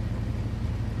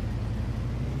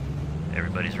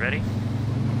 Everybody's ready.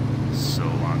 So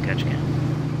long, Ketchikan.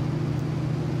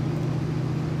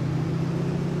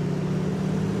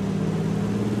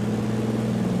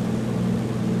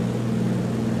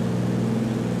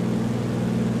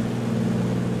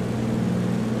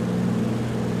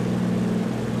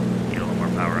 Get a little more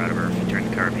power out of her if you turn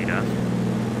the carb heat off.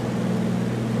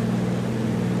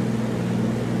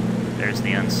 There's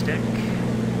the unstick.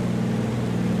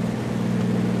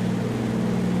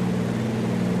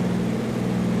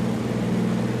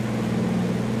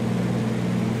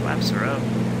 Flaps are up.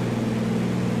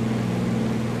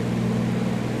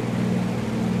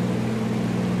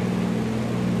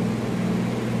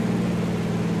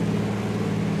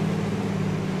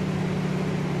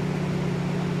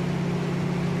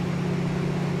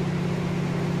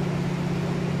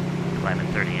 Climbing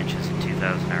 30 inches at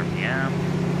 2,000 RPM.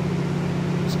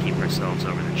 Just keep ourselves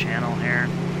over the channel here.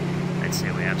 I'd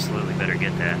say we absolutely better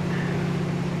get that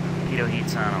pitot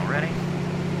heats on already.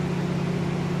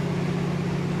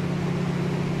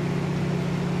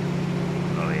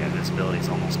 Visibility is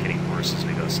almost getting worse as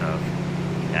we go south.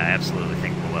 Yeah, I absolutely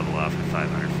think we'll level off at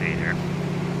 500 feet here.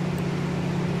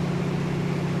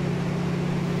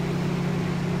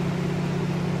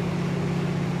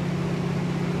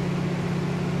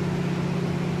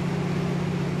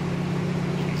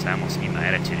 Jeez, I almost need my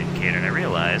attitude indicator, and I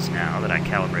realize now that I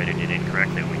calibrated it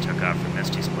incorrectly when we took off from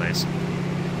Misty's place.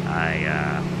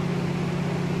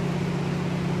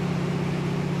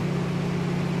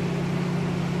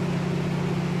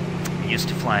 used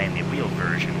to flying the wheel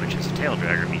version, which is a tail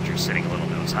dragger, means you're sitting a little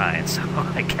nose high, and so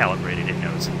I calibrated it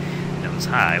nose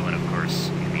high, when of course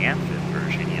in the amphib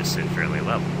version you sit fairly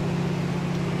level.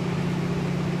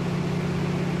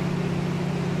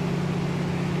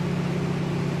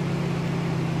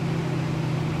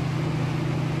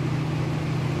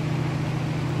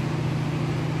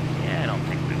 Yeah, I don't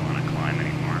think we want to climb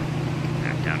anymore.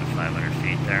 Get back down to 500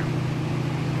 feet there.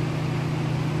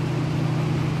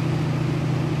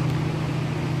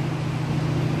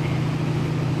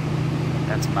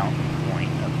 That's Mountain Point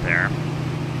up there.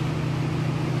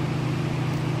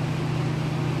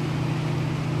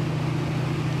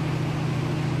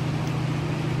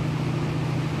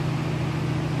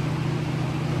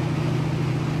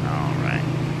 Alright,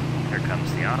 here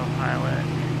comes the autopilot.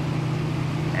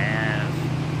 Nav,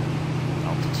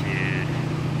 altitude,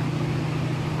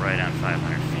 right on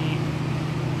 500 feet.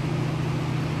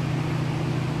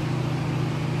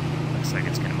 Looks like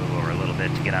it's going to move over a little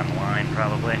bit to get on the line,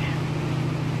 probably.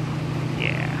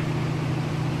 Yeah.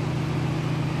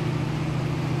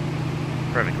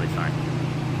 Perfectly fine.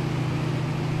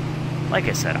 Like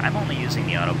I said, I'm only using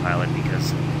the autopilot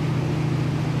because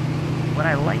what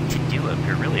I like to do up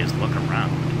here really is look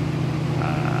around.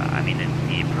 I mean,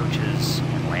 the approaches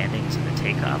and landings and the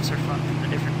takeoffs are fun from the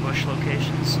different bush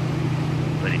locations,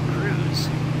 but in cruise,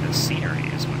 the scenery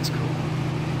is what's cool.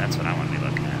 That's what I want to be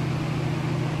looking at.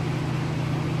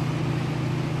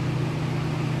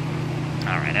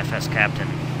 Alright, FS Captain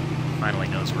finally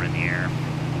knows we're in the air.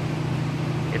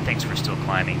 It thinks we're still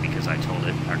climbing because I told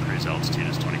it our cruise altitude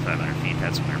is 2,500 feet.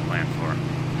 That's what we were planning for.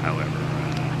 However,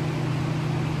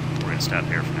 we're going to stop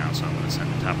here for now, so I'm going to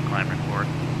send the top climb report.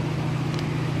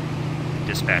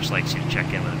 Dispatch likes you to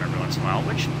check in with them every once in a while,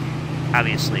 which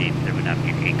obviously there would not be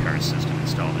an 8-car system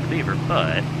installed in Beaver,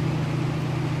 but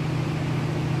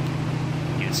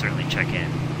you would certainly check in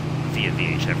via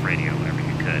VHF radio whenever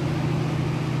you could.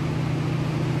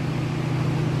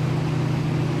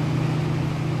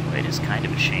 It is kind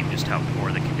of a shame just how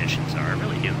poor the conditions are. I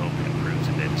really do hope it improves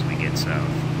a bit as we get south,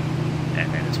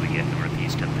 and then as we get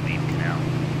northeast up the Beam Canal.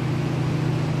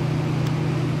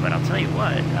 But I'll tell you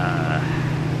what,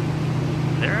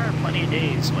 there are plenty of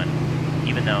days when,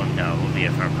 even though no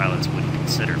VFR pilots wouldn't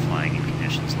consider flying in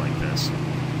conditions like this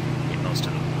in most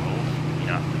of the world, you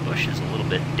know, the bush is a little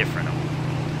bit different of a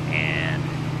world, and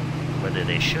whether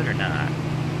they should or not,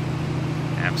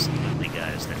 absolutely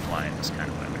guys that fly in this kind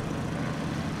of weather.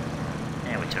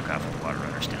 And we took off with the water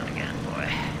runners down again, boy.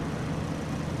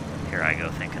 Here I go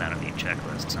thinking I don't need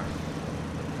checklists, huh?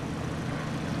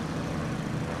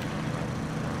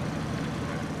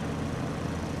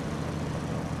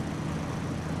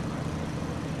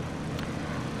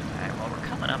 Alright, well we're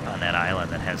coming up on that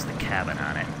island that has the cabin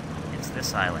on it. It's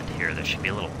this island here. There should be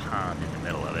a little pond in the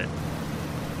middle of it.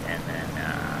 And then,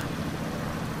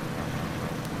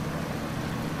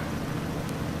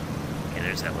 yeah,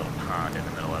 there's that little pond in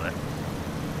the middle of it.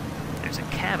 There's a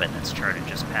cabin that's charted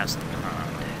just past the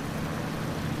pond,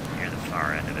 near the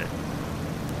far end of it.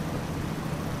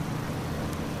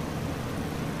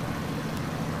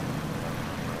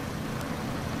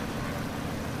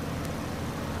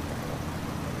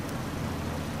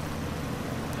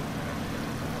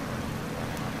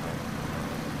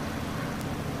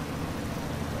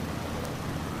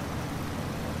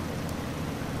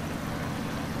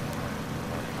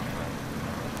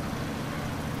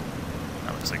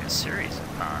 Looks like a series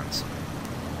of ponds.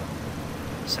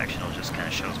 Sectional just kind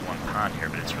of shows one pond here,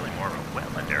 but it's really more of a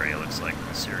wetland area, looks like, than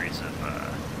a series of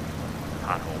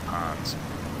pothole ponds.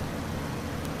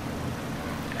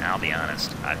 And I'll be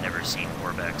honest, I've never seen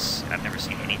ORBX, I've never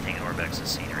seen anything in ORBX's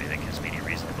scenery that gives me any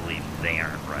reason to believe they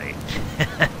aren't right.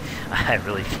 I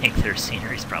really think their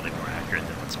scenery is probably more accurate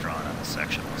than what's drawn on the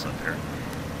sectionals up here.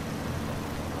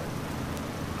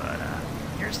 But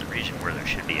here's the region where there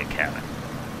should be a cabin.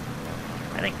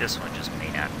 I think this one just may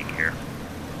not be here.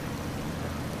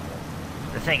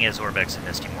 The thing is, ORBX and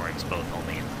Misty Moorings both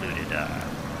only included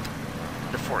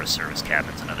the Forest Service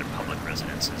cabins and other public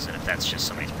residences, and if that's just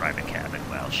somebody's private cabin,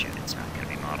 well, shoot, it's not going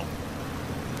to be modeled.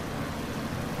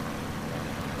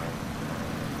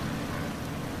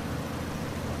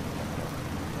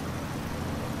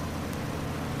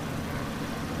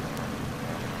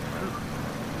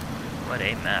 Ooh, what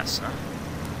a mess, huh?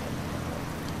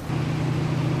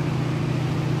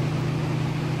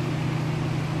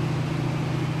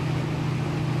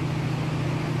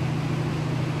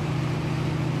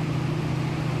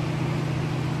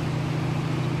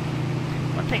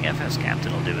 One thing FS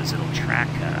Captain will do is it'll track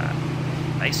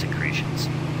ice accretions.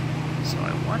 So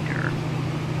I wonder...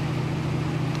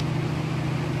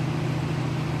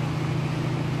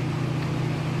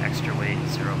 extra weight,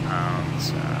 0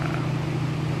 pounds.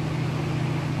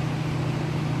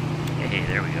 Hey,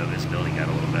 there we go. Visibility got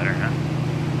a little better, huh?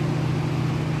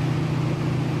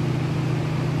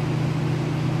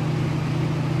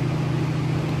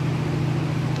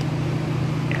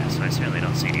 Yeah, so I certainly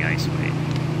don't see any ice weight.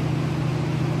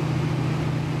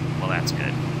 Well, that's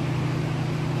good.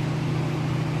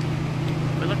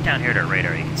 If we look down here at our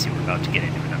radar, you can see we're about to get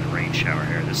into another rain shower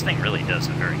here. This thing really does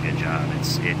a very good job.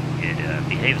 It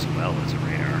behaves well as a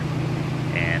radar.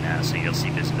 And so you'll see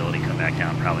visibility come back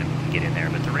down probably when we get in there.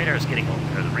 But the radar is getting,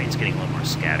 or the rain's getting a little more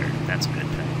scattered. That's a good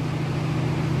thing.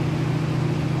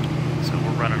 So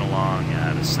we're running along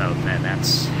the south end.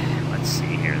 That's, let's see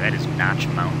here, that is Notch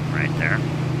Mountain right there.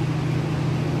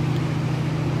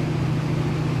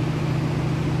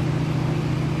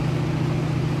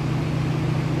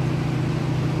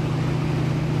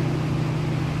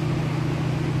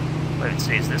 But if it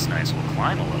stays this nice, we'll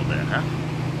climb a little bit, huh?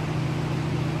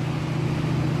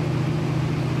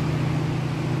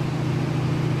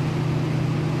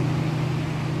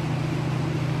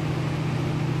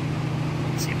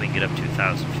 Get up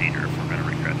 2,000 feet, or if we're going to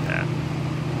regret that.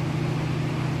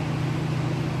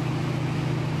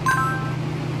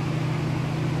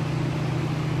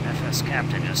 FS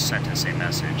Captain just sent us a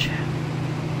message.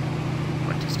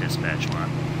 What does dispatch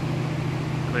want?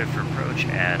 Clear for approach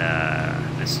at,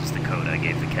 this is the code I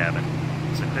gave the cabin.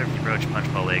 So clear for approach,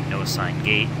 Punchbowl Lake, no assigned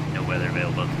gate, no weather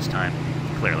available at this time.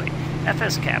 Clearly.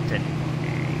 FS Captain,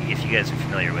 if you guys are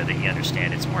familiar with it, you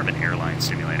understand it's more of an airline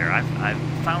simulator. I've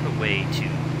found a way to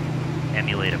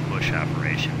emulate a bush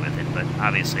operation with it, but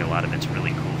obviously a lot of its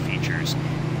really cool features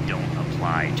don't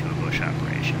apply to a bush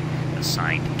operation.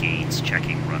 Assigned gates,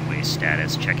 checking runway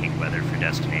status, checking weather for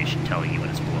destination, telling you when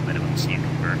it's below minimum so you can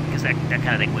convert, because that kind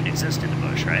of thing wouldn't exist in the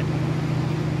bush, right?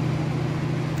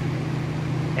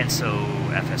 And so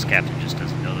FS Captain just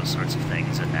doesn't know those sorts of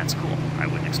things, and that's cool. I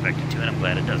wouldn't expect it to, and I'm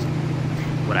glad it doesn't.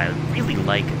 What I really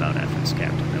like about FS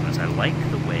Captain, though, is I like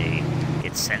the way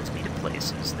it sends me to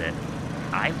places that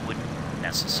I wouldn't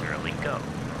necessarily go.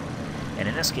 And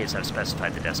in this case, I've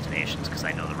specified the destinations because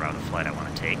I know the route of flight I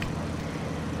want to take.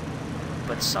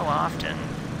 But so often,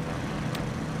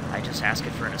 I just ask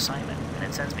it for an assignment, and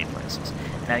it sends me places.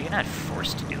 Now, you're not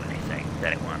forced to do anything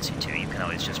that it wants you to. You can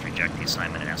always just reject the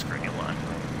assignment and ask for a new one.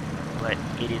 But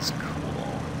it is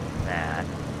cool that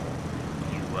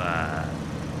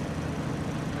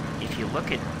if you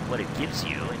look at what it gives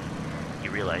you, and you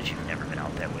realize you've never been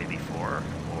out that way before,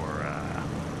 or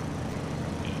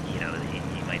you know,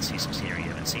 you might see some scenery you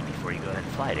haven't seen before, you go ahead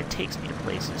and fly it. It takes me to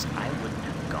places I wouldn't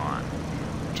have gone,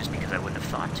 just because I wouldn't have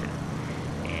thought to.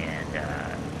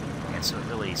 And so it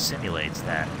really simulates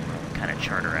that kind of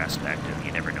charter aspect of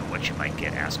you never know what you might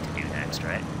get asked to do next,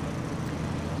 right?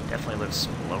 Definitely looks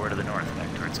lower to the north,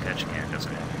 back towards Ketchikan,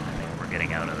 doesn't it? I think we're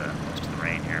getting out of most of the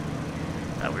rain here.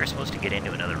 We were supposed to get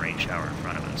into another rain shower in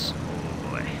front of us. Oh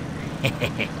boy.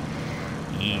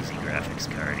 Easy graphics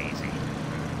card, easy.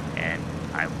 And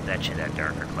I bet you that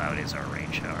darker cloud is our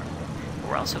rain shower. But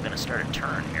we're also going to start a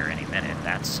turn here any minute.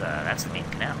 That's the main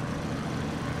canal.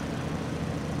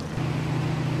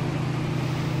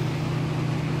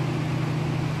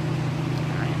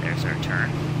 Alright, there's our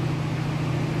turn.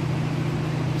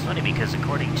 It's funny because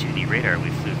according to the radar, we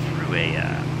flew through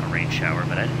a rain shower,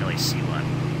 but I didn't really see one.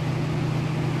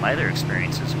 My other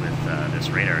experiences with this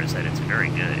radar is that it's very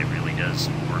good. It really does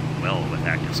work well with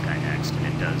Active Sky Next, and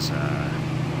it does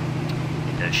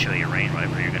show you rain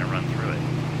whenever you're going to run through it.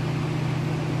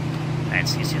 And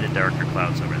so you see the darker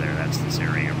clouds over there. That's this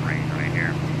area of rain right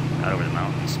here, out over the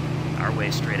mountains. Our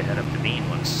way straight ahead up the beam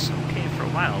looks okay for a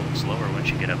while. Looks lower once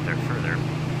you get up there further.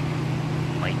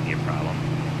 Might be a problem.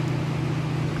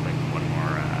 Click one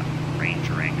more range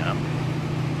ring up.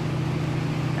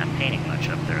 Not painting much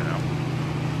up there though.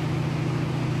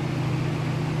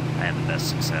 I have the best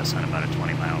success on about a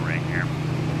 20-mile ring here.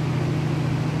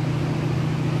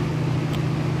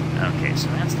 Okay, so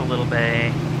that's the little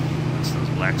bay. Once those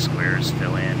black squares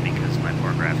fill in because my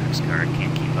poor graphics card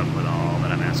can't keep up with all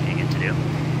that I'm asking it to do.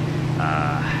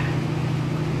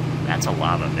 That's a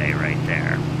lava bay right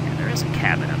there. And there is a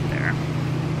cabin up there.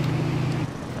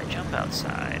 If I jump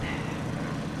outside,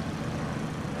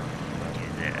 do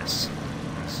this,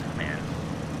 zoom in.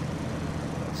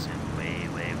 Zoom way,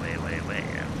 way, way, way, way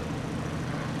in.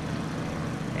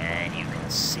 And you can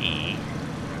see,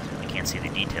 we can't see the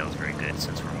details very good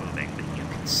since we're moving, but you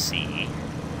can see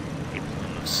a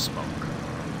plume of smoke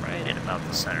right in about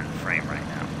the center of the frame right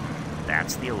now.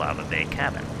 That's the Lava Bay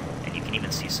cabin. And you can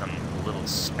even see some little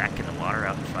speck in the water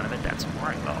out in front of it. That's a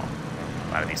mooring ball.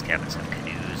 A lot of these cabins have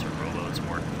canoes or rowboats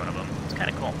moored in front of them. It's kind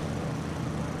of cool.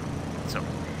 So,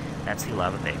 That's the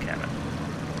Lava Bay cabin.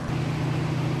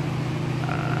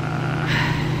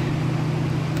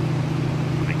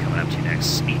 What are we coming up to next?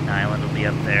 Smeaton Island will be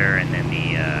up there, and then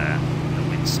the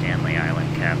Winstanley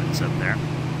Island cabin's up there.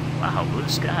 Wow, blue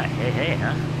sky. Hey, hey,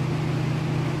 huh?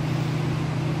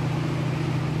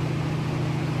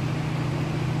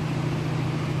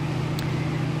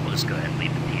 We'll just go ahead and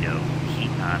leave the pitot heat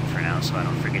on for now so I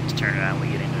don't forget to turn it on when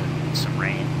we get into some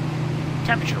rain.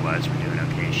 Temperature-wise, we're doing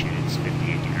okay. Shoot, it's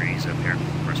 58 degrees up here.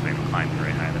 Of course, we haven't climbed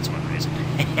very high. That's one reason.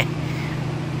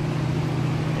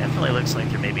 Definitely looks like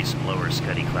there may be some lower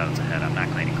scuddy clouds ahead. I'm not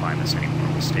going to climb this anymore.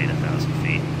 We'll stay at 1,000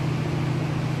 feet.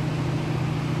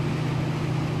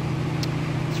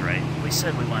 That's right. We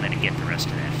said we wanted to get the rest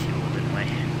of that fuel, didn't we?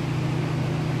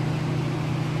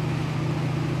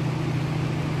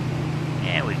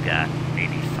 And we've got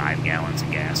maybe 5 gallons of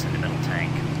gas in the middle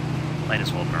tank. Might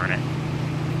as well burn it.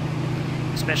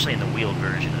 Especially in the wheeled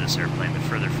version of this airplane. The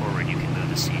further forward you can move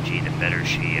the CG, the better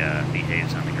she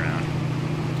behaves on the ground.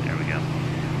 There we go.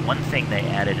 One thing they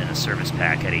added in a service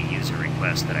pack at a user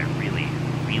request that I really,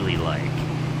 really like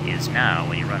is now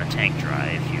when you run a tank dry,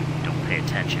 if you don't pay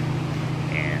attention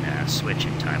and switch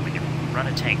in time, when you run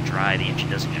a tank dry, the engine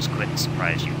doesn't just quit and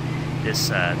surprise you. This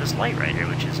light right here,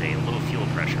 which is a low fuel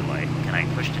pressure light, can I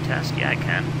push to test? Yeah, I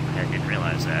can. I didn't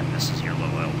realize that. This is your low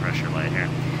oil pressure light here.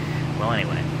 Well,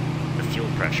 anyway.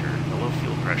 The low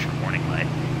fuel pressure warning light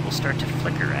will start to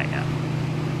flicker at you.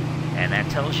 And that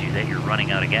tells you that you're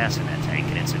running out of gas in that tank,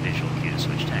 and it's a visual cue to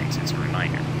switch tanks. It's a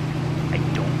reminder. I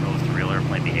don't know if the real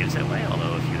airplane behaves that way,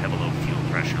 although if you have a low fuel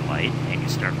pressure light and you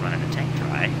start running the tank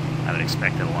dry, I would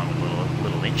expect that along with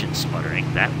little engine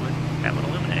sputtering, that would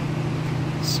illuminate.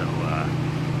 So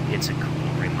it's a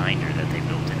cool reminder that they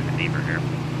built into the Beaver here.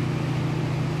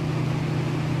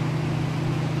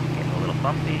 Getting a little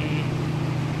bumpy.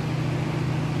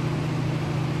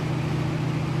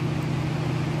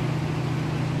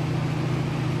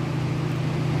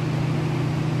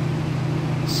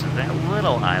 That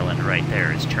little island right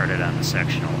there is charted on the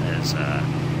sectional as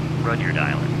Rudyard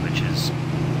Island, which is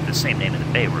the same name of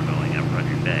the bay we're going up,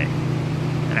 Rudyard Bay.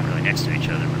 They're not really next to each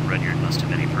other, but Rudyard must have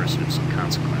been a person of some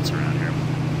consequence around here.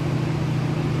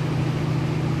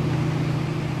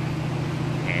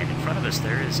 And in front of us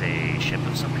there is a ship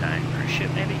of some kind, cruise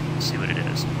ship maybe? Let's see what it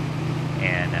is.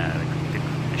 And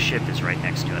the ship is right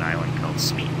next to an island called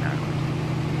Smeaton Island.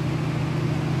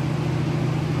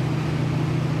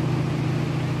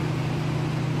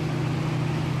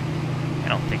 I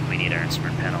don't think we need our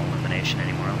instrument panel illumination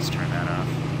anymore. Let's turn that off.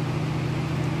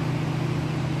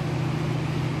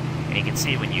 And you can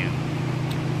see when you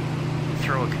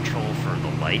throw a control for the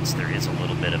lights, there is a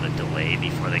little bit of a delay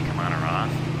before they come on or off.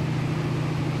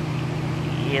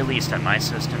 At least on my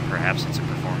system, perhaps it's a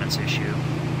performance issue.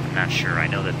 I'm not sure. I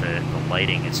know that the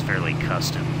lighting is fairly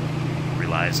custom. It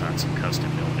relies on some custom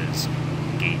MilViz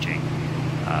gauging.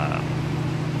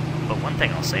 But one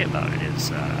thing I'll say about it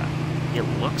is it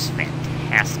looks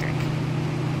fantastic.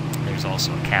 There's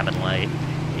also a cabin light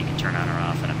you can turn on or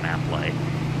off, and a map light.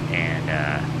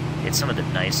 And it's some of the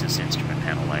nicest instrument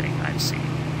panel lighting I've seen.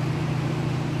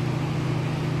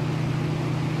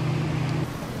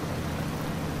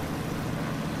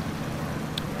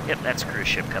 Yep, that's a cruise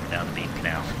ship coming down the beam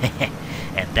canal.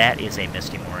 And that is a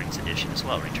Misty Moorings edition as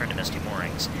well. Return to Misty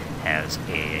Moorings has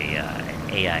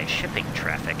an AI shipping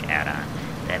traffic add-on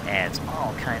that adds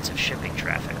all kinds of shipping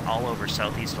traffic all over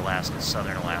Southeast Alaska,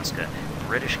 Southern Alaska,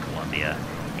 British Columbia,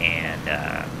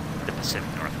 and the Pacific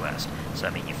Northwest. So, I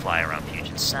mean, you fly around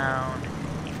Puget Sound,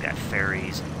 you've got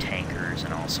ferries and tankers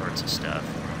and all sorts of stuff.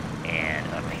 And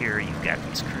up here, you've got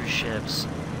these cruise ships.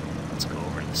 Let's go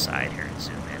over to the side here and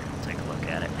zoom in and we'll take a look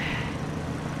at it.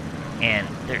 And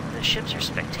the ships are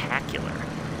spectacular.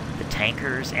 The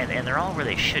tankers, and they're all where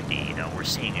they should be. You know, we're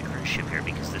seeing a cruise ship here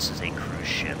because this is a cruise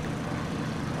ship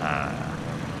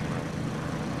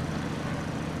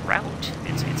route.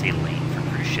 It's a lane for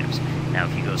cruise ships. Now,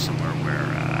 if you go somewhere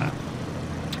where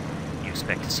you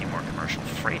expect to see more commercial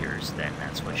freighters, then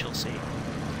that's what you'll see.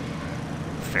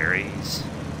 Ferries.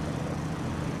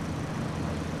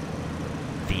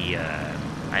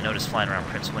 I noticed flying around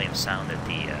Prince William Sound that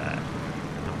the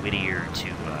Whittier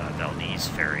to Valdez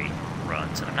ferry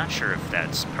runs, and I'm not sure if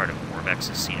that's part of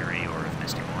ORBX's scenery or if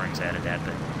Misty Moorings added that,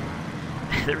 but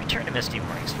the return to Misty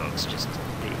Moorings, folks, just,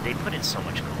 they put in so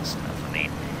much cool stuff. I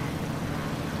mean,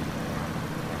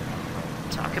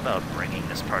 talk about bringing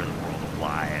this part of the world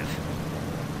alive.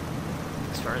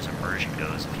 As far as immersion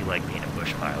goes, if you like being a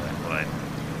bush pilot, but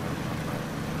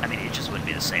I mean, it just wouldn't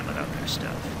be the same without their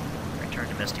stuff. Return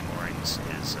to Misty Moorings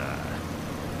is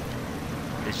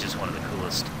just one of the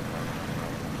coolest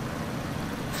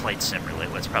flight sim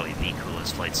related. What's probably the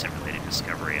coolest flight sim related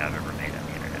discovery I've ever made on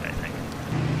the internet, I think.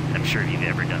 And I'm sure if you've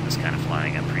ever done this kind of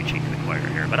flying, I'm preaching to the choir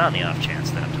here. But on the off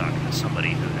chance that I'm talking to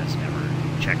somebody who has never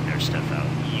checked their stuff out,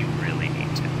 you really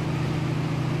need to.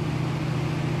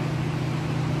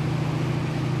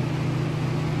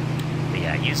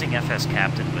 Yeah, using FS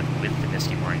Captain with the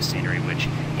Misty Moorings scenery, which,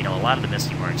 you know, a lot of the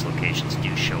Misty Moorings locations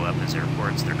do show up as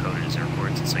airports. They're coded as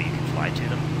airports, and so you can fly to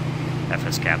them.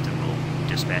 FS Captain will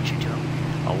dispatch you to them.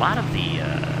 A lot of the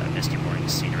Misty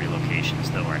Moorings scenery locations,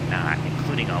 though, are not,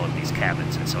 including all of these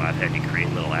cabins, and so I've had to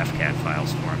create little AFCAD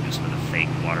files for them just with a fake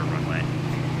water runway.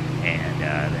 And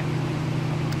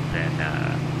then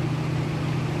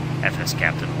FS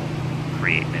Captain will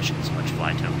create missions which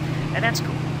fly to them, and that's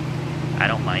cool. I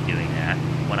don't mind doing that.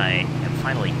 When I am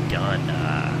finally done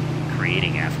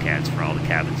creating AFCADs for all the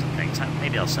cabins and things,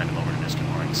 maybe I'll send them over to Misty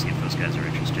Moorings, see if those guys are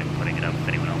interested in putting it up, if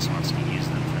anyone else wants to use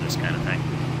them for this kind of thing.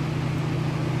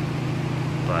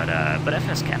 But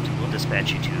FS Captain will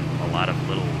dispatch you to a lot of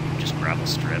little just gravel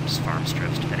strips, farm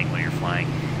strips, depending where you're flying.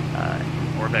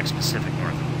 ORBX Pacific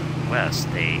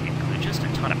Northwest, they include just a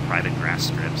ton of private grass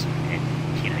strips, and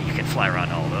you know, you can fly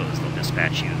around all those. They'll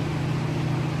dispatch you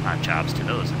on jobs to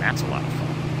those, and that's a lot of fun.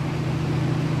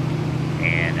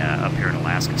 And up here in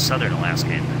Alaska, southern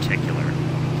Alaska in particular,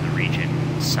 the region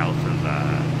south of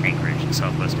Anchorage and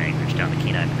southwest Anchorage, down the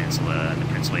Kenai Peninsula and the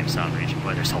Prince William Sound region,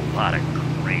 boy, there's a lot of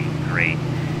great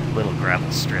little gravel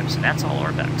strips, and that's all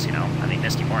ORBX, you know. I mean,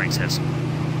 Misty Moorings has some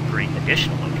great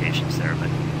additional locations there, but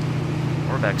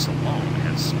ORBX alone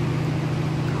has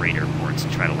great airports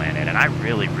to try to land at, and I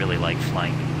really like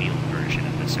flying the wheeled version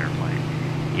of this airplane.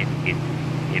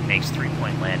 It makes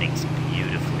three-point landings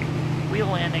beautifully. Wheel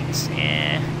landings,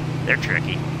 they're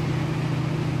tricky,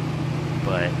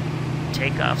 but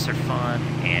takeoffs are fun,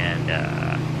 and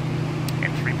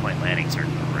three-point landings are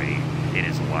great. It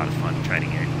is a lot of fun to try to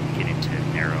get into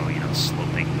narrow, you know,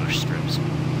 sloping bush strips.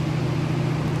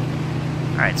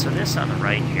 Alright, so this on the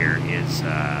right here is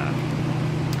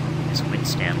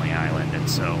Winstanley Island, and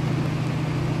so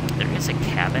there is a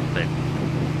cabin, but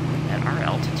at our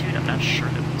altitude, I'm not sure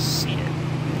that we'll see it.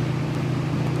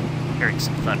 Hearing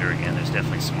some thunder again. There's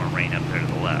definitely some more rain up there to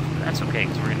the left, but that's okay,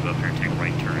 because we're going to go up here and take a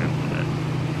right turn in a little bit.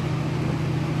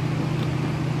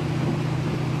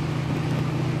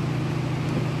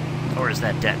 Or is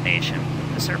that detonation?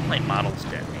 This airplane models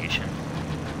detonation.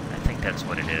 I think that's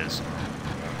what it is.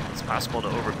 It's possible to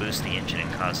overboost the engine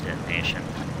and cause detonation.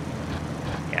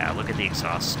 Yeah, look at the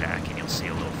exhaust stack and you'll see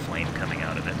a little flame coming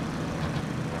out of it.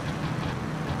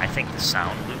 I think the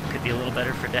sound loop could be a little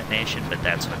better for detonation, but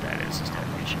that's what that is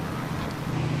detonation.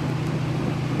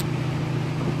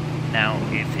 Now,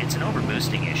 if it's an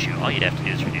overboosting issue, all you'd have to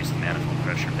do is reduce the manifold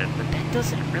pressure a bit, but that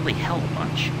doesn't really help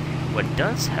much. What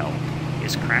does help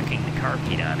is cracking the carb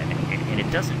heat on it, and it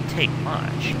doesn't take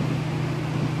much.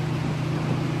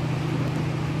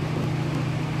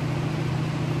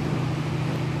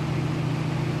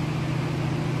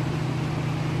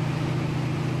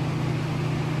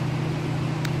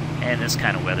 And this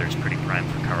kind of weather is pretty prime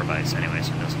for carb ice anyway,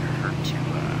 so it doesn't hurt to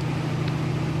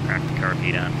crack the carb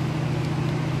heat on.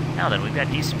 Now then, we've got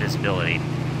decent visibility.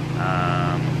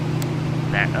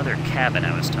 That other cabin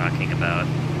I was talking about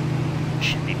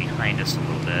should be behind us a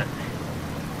little bit.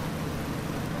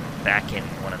 Back in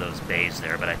one of those bays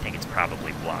there, but I think it's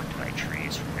probably blocked by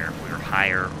trees from here. If we were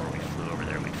higher or we flew over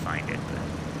there, we'd find it, but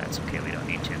that's okay, we don't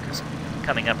need to, because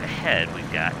coming up ahead,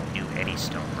 we've got New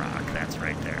Eddystone Rock. That's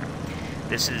right there.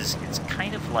 It's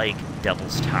kind of like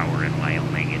Devil's Tower in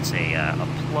Wyoming. It's a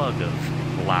plug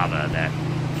of lava that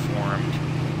formed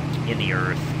in the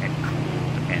earth and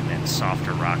cooled, and then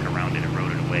softer rock around it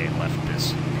eroded away and left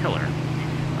this pillar.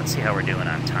 Let's see how we're doing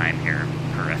on time here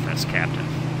per FS Captain.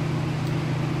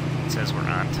 It says we're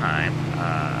on time.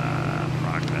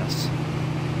 Progress.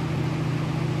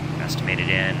 Estimated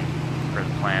in, per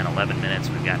the plan, 11 minutes.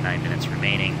 We've got 9 minutes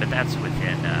remaining, but that's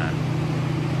within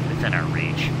our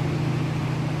reach.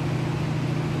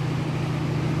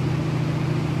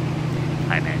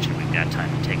 I imagine we've got time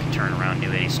to take a turn around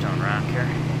New Eddystone Rock here.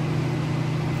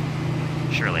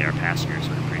 Surely our passengers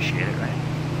would appreciate it, right?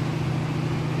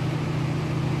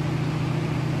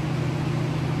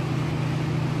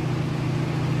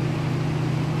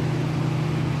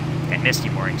 And Misty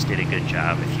Moorings did a good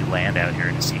job. If you land out here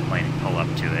in a seaplane and pull up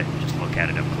to it, just look at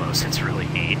it up close, it's really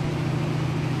neat.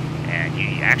 And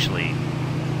you actually,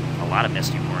 a lot of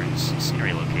Misty Moorings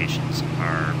scenery locations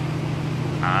are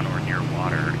on or near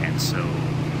water, and so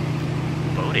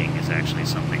boating is actually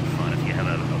something fun if you have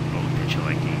a boat that you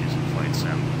like to use in flight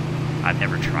sim. I've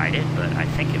never tried it, but I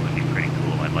think it would be pretty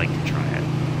cool. I'd like to try it.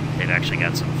 They've actually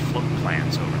got some float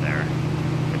plans over there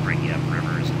that bring you up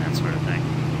rivers and that sort of thing.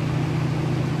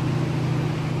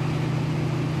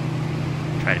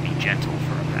 Try to be gentle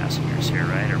for our passengers here,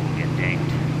 right? Or we'll get dinged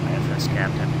by FS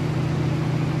Captain.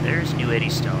 There's New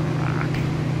Eddystone Rock.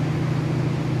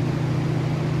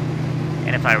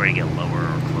 And if I were to get lower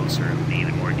or closer, it would be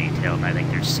even more detailed. And I think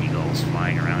there's seagulls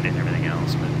flying around it and everything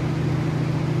else. But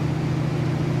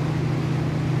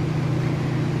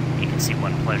you can see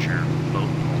one pleasure boat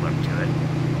pulled up to it.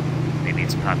 Maybe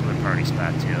it's a popular party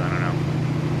spot too, I don't know.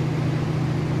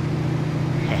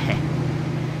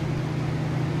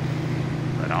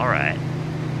 But alright.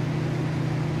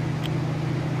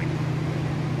 We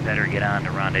better get on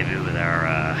to rendezvous with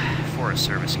our Forest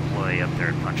Service employee up there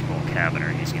at Punchbowl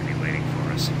Cabiner. He's going to be waiting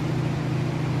for us.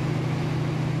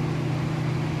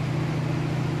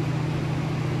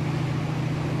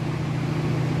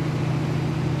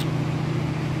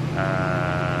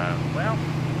 Well,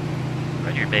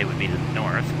 Rudyard Bay would be to the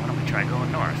north. Why don't we try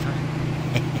going north, huh?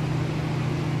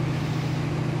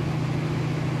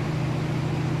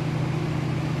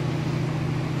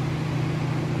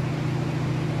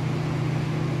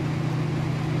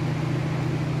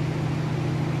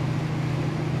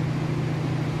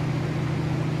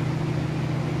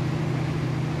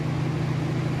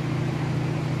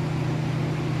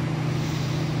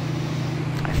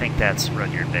 I think that's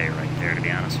Rudyard Bay right there, to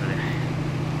be honest with you.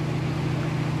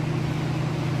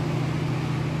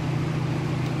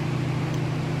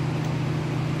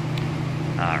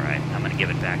 Alright, I'm going to give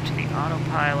it back to the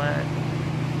autopilot.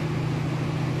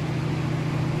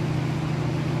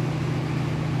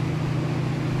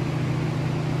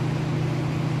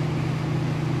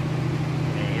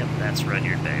 Yep, that's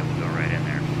Rudyard Bay. We'll go right in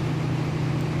there.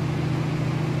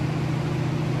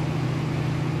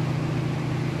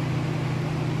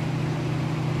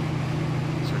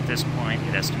 So at this point,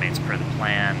 it estimates per the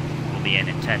plan, we'll be in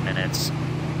 10 minutes.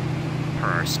 Per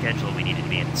our schedule, we needed to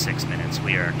be in 6 minutes.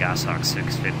 We are Goshawk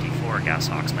 654.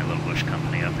 Goshawk's my little bush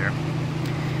company up here.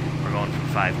 We're going from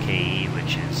 5KE,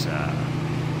 which is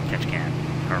Ketchikan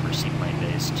Harbor Seaplane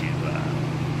Base, to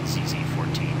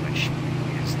CZ-14, which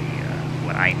is the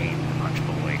what I named the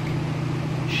Punchbowl Lake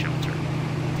shelter.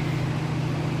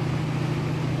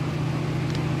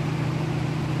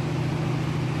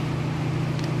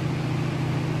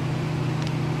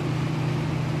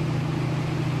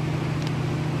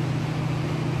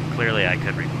 Clearly, I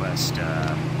could request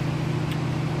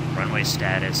runway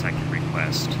status, I could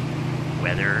request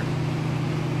weather.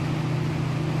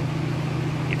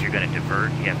 If you're going to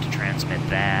divert, you have to transmit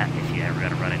that. If you ever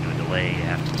going to run into a delay, you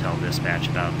have to tell dispatch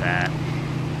about that.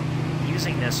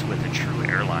 Using this with a true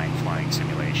airline flying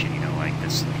simulation, you know, like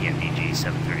this PMDG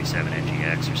 737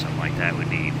 NGX or something like that, would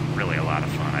be really a lot of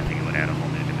fun. I think it would add a whole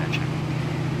new dimension.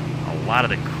 A lot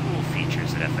of the cool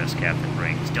features that FS Captain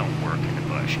brings don't work in the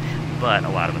bush, but a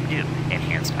lot of them do.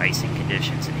 Enhanced icing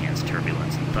conditions, enhanced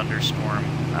turbulence and thunderstorm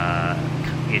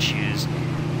issues,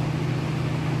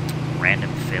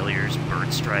 random failures,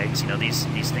 bird strikes. You know, these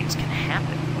things can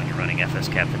happen when you're running FS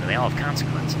Captain, and they all have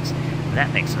consequences.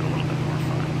 That makes it a little bit more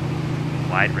fun. A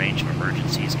wide range of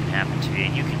emergencies can happen to you,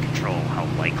 and you can control how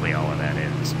likely all of that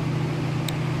is.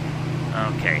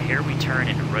 Okay, here we turn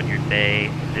into Rudyard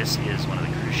Bay. This is one of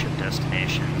the cruise ship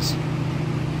destinations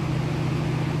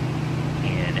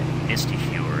in Misty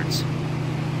Fjords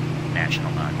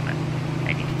National Monument.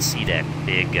 And you can see that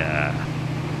big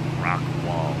rock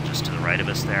wall just to the right of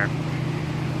us there.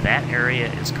 That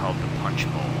area is called the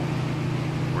Punchbowl.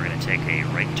 We're going to take a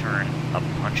right turn up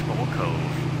Punchbowl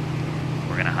Cove.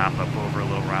 We're going to hop up over a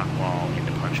little rock wall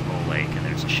into Punchbowl Lake, and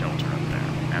there's a shelter up there.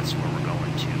 And that's where we're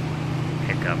going to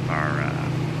pick up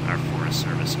our Forest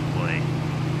Service employee.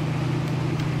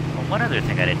 Well, one other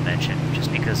thing I didn't mention,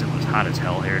 just because it was hot as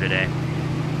hell here today,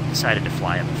 decided to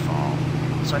fly in the fall.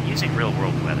 So I'm using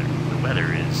real-world weather. The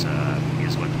weather is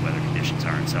what the weather conditions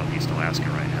are in Southeast Alaska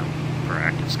right now for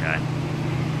active sky.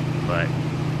 But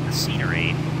the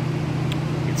scenery,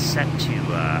 it's set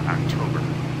to October.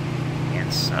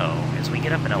 And so, as we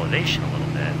get up in elevation a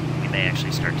little bit, we may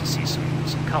actually start to see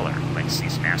some color. We might see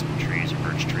some aspen trees or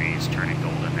birch trees turning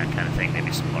golden, that kind of thing,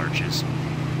 maybe some larches.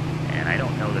 And I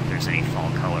don't know that there's any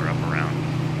fall color up around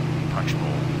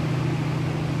Punchbowl,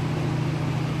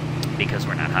 because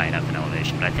we're not high enough in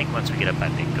elevation. But I think once we get up by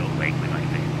Big Goat Lake, we might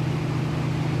be.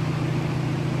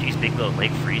 Geez, Big Goat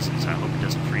Lake freezes. I hope it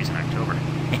doesn't freeze in October.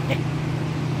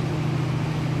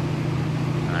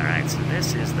 Alright, so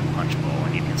this is the Punchbowl,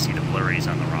 and you can see the blurries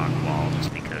on the rock wall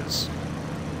just because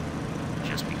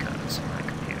of my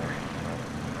computer.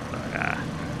 But,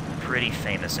 pretty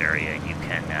famous area. You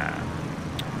can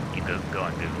go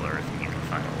on Google Earth, and you can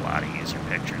find a lot of user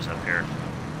pictures up here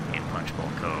in Punchbowl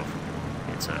Cove.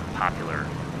 It's a popular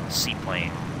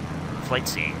seaplane flight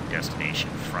seeing destination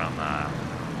from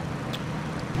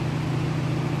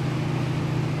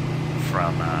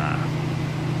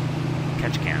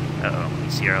Ketchikan. Uh-oh,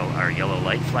 you see our yellow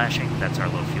light flashing? That's our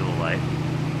low fuel light.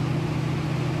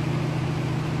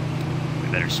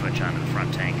 We better switch onto the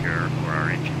front tank here, or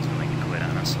our engine's going to quit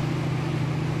on us.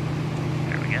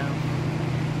 There we go.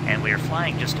 And we are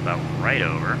flying just about right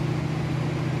over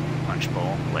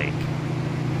Punchbowl Lake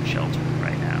shelter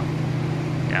right now.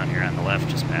 Down here on the left,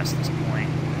 just past this point.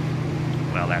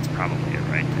 Well, that's probably it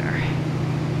right there.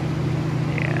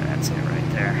 Yeah, that's it right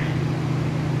there.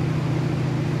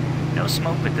 No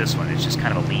smoke with this one, it's just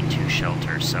kind of a lean-to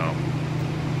shelter, so...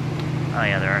 Oh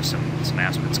yeah, there are some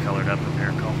aspens colored up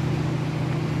here, cool.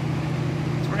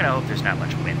 So we're gonna hope there's not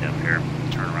much wind up here.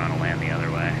 Turn around and land the other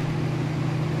way.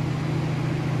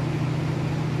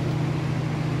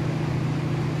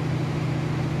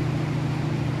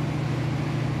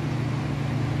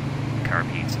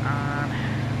 Carbine's on.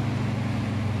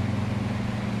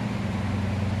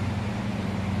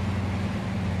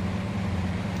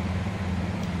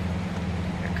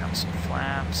 Some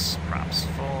flaps, props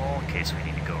full in case we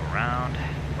need to go around,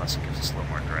 plus it gives us a little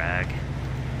more drag.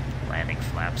 Landing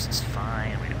flaps is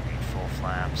fine, we don't need full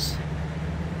flaps.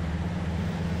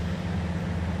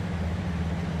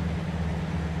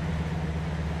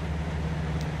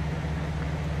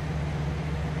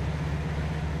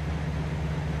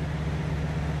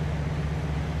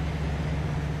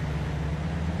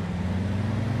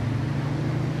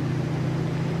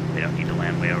 We don't need to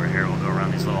land way over here, we'll go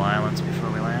around these little islands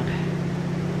before we land.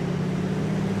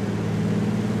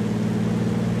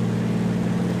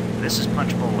 This is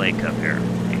Punchbowl Lake up here,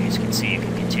 and as you can see, you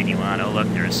can continue on. Oh look,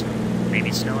 there's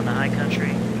maybe snow in the high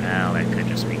country. Well, that could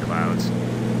just be clouds.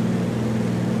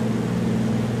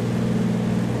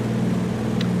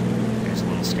 There's a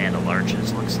little stand of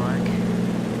larches, looks like.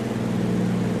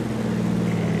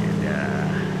 And,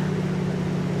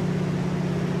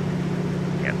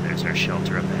 yep, there's our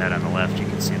shelter up ahead on the left. You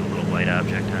can see the little white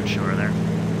object on shore there.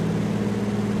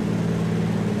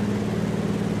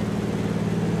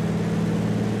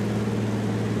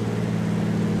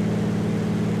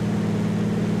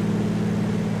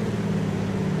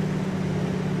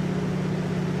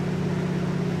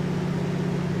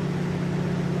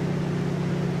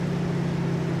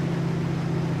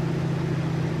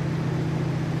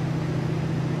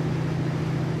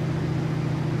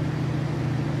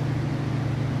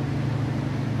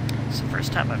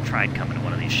 First time I've tried coming to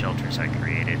one of these shelters I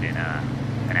created in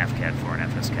an FCAT for an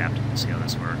FS Captain. We'll see how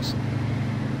this works.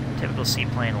 Typical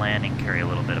seaplane landing, carry a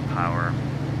little bit of power,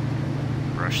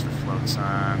 brush the floats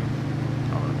on,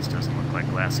 although this doesn't look like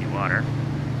glassy water.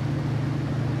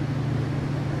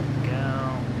 There we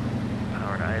go.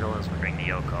 Power to idle as we bring the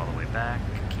yoke all the way back,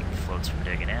 keep the floats from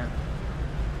digging in.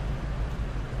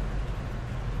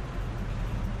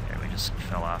 There, we just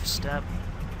fell off step.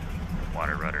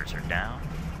 Water rudders are down.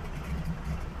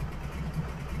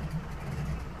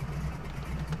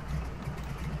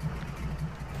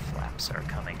 Are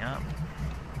coming up.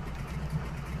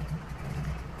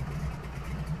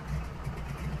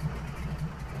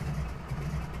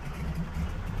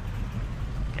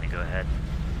 Gonna go ahead.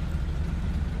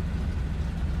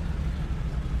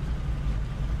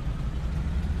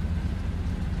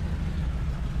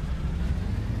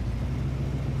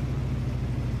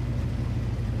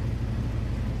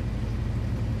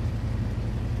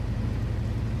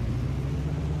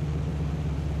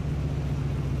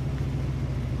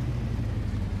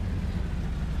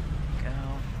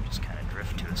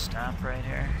 Stop right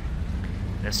here.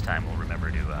 This time we'll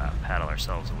remember to paddle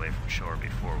ourselves away from shore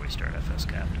before we start FS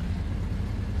Captain.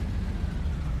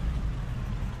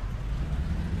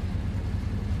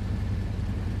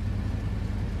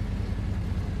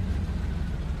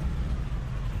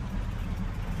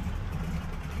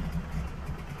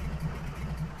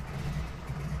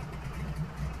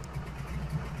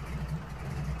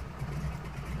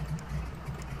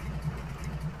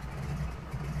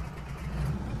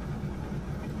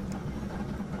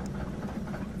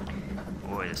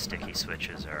 Boy, the sticky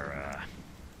switches are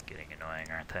getting annoying,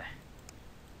 aren't they?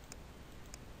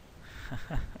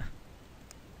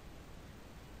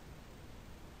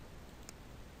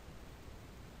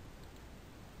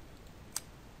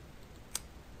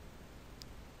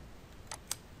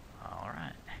 All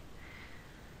right.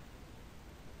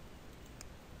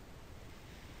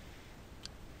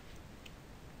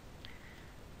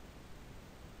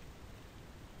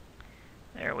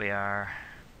 There we are.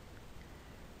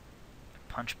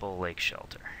 Punchbowl Lake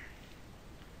shelter.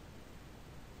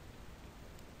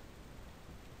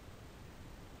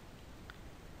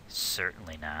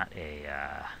 Certainly not a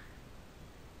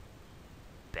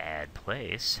bad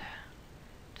place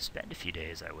to spend a few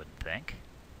days, I wouldn't think.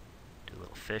 Do a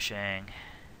little fishing,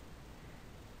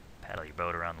 paddle your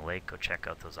boat around the lake, go check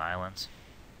out those islands.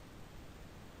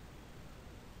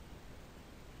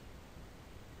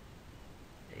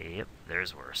 Yep,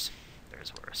 there's worse.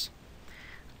 There's worse.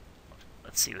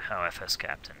 Let's see how FS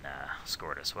Captain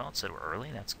scored us. Well, it said we're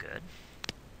early. That's good.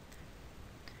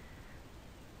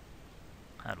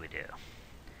 How'd we do?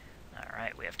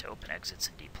 Alright, we have to open exits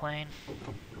and deplane.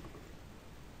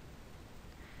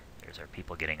 There's our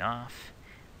people getting off.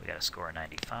 We got a score of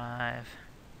 95.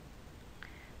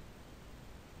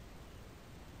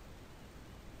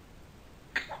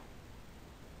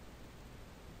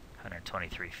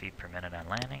 .123 feet per minute on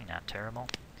landing, not terrible.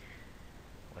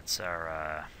 What's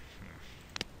our,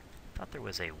 thought there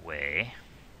was a way.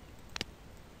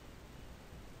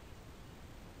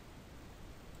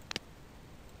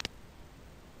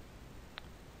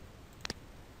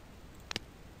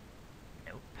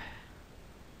 Nope.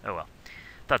 Oh well.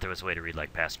 Thought there was a way to read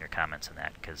like passenger comments and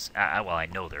that, because, well, I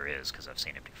know there is, because I've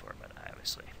seen it before, but I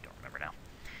obviously don't remember now.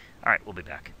 Alright, we'll be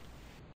back.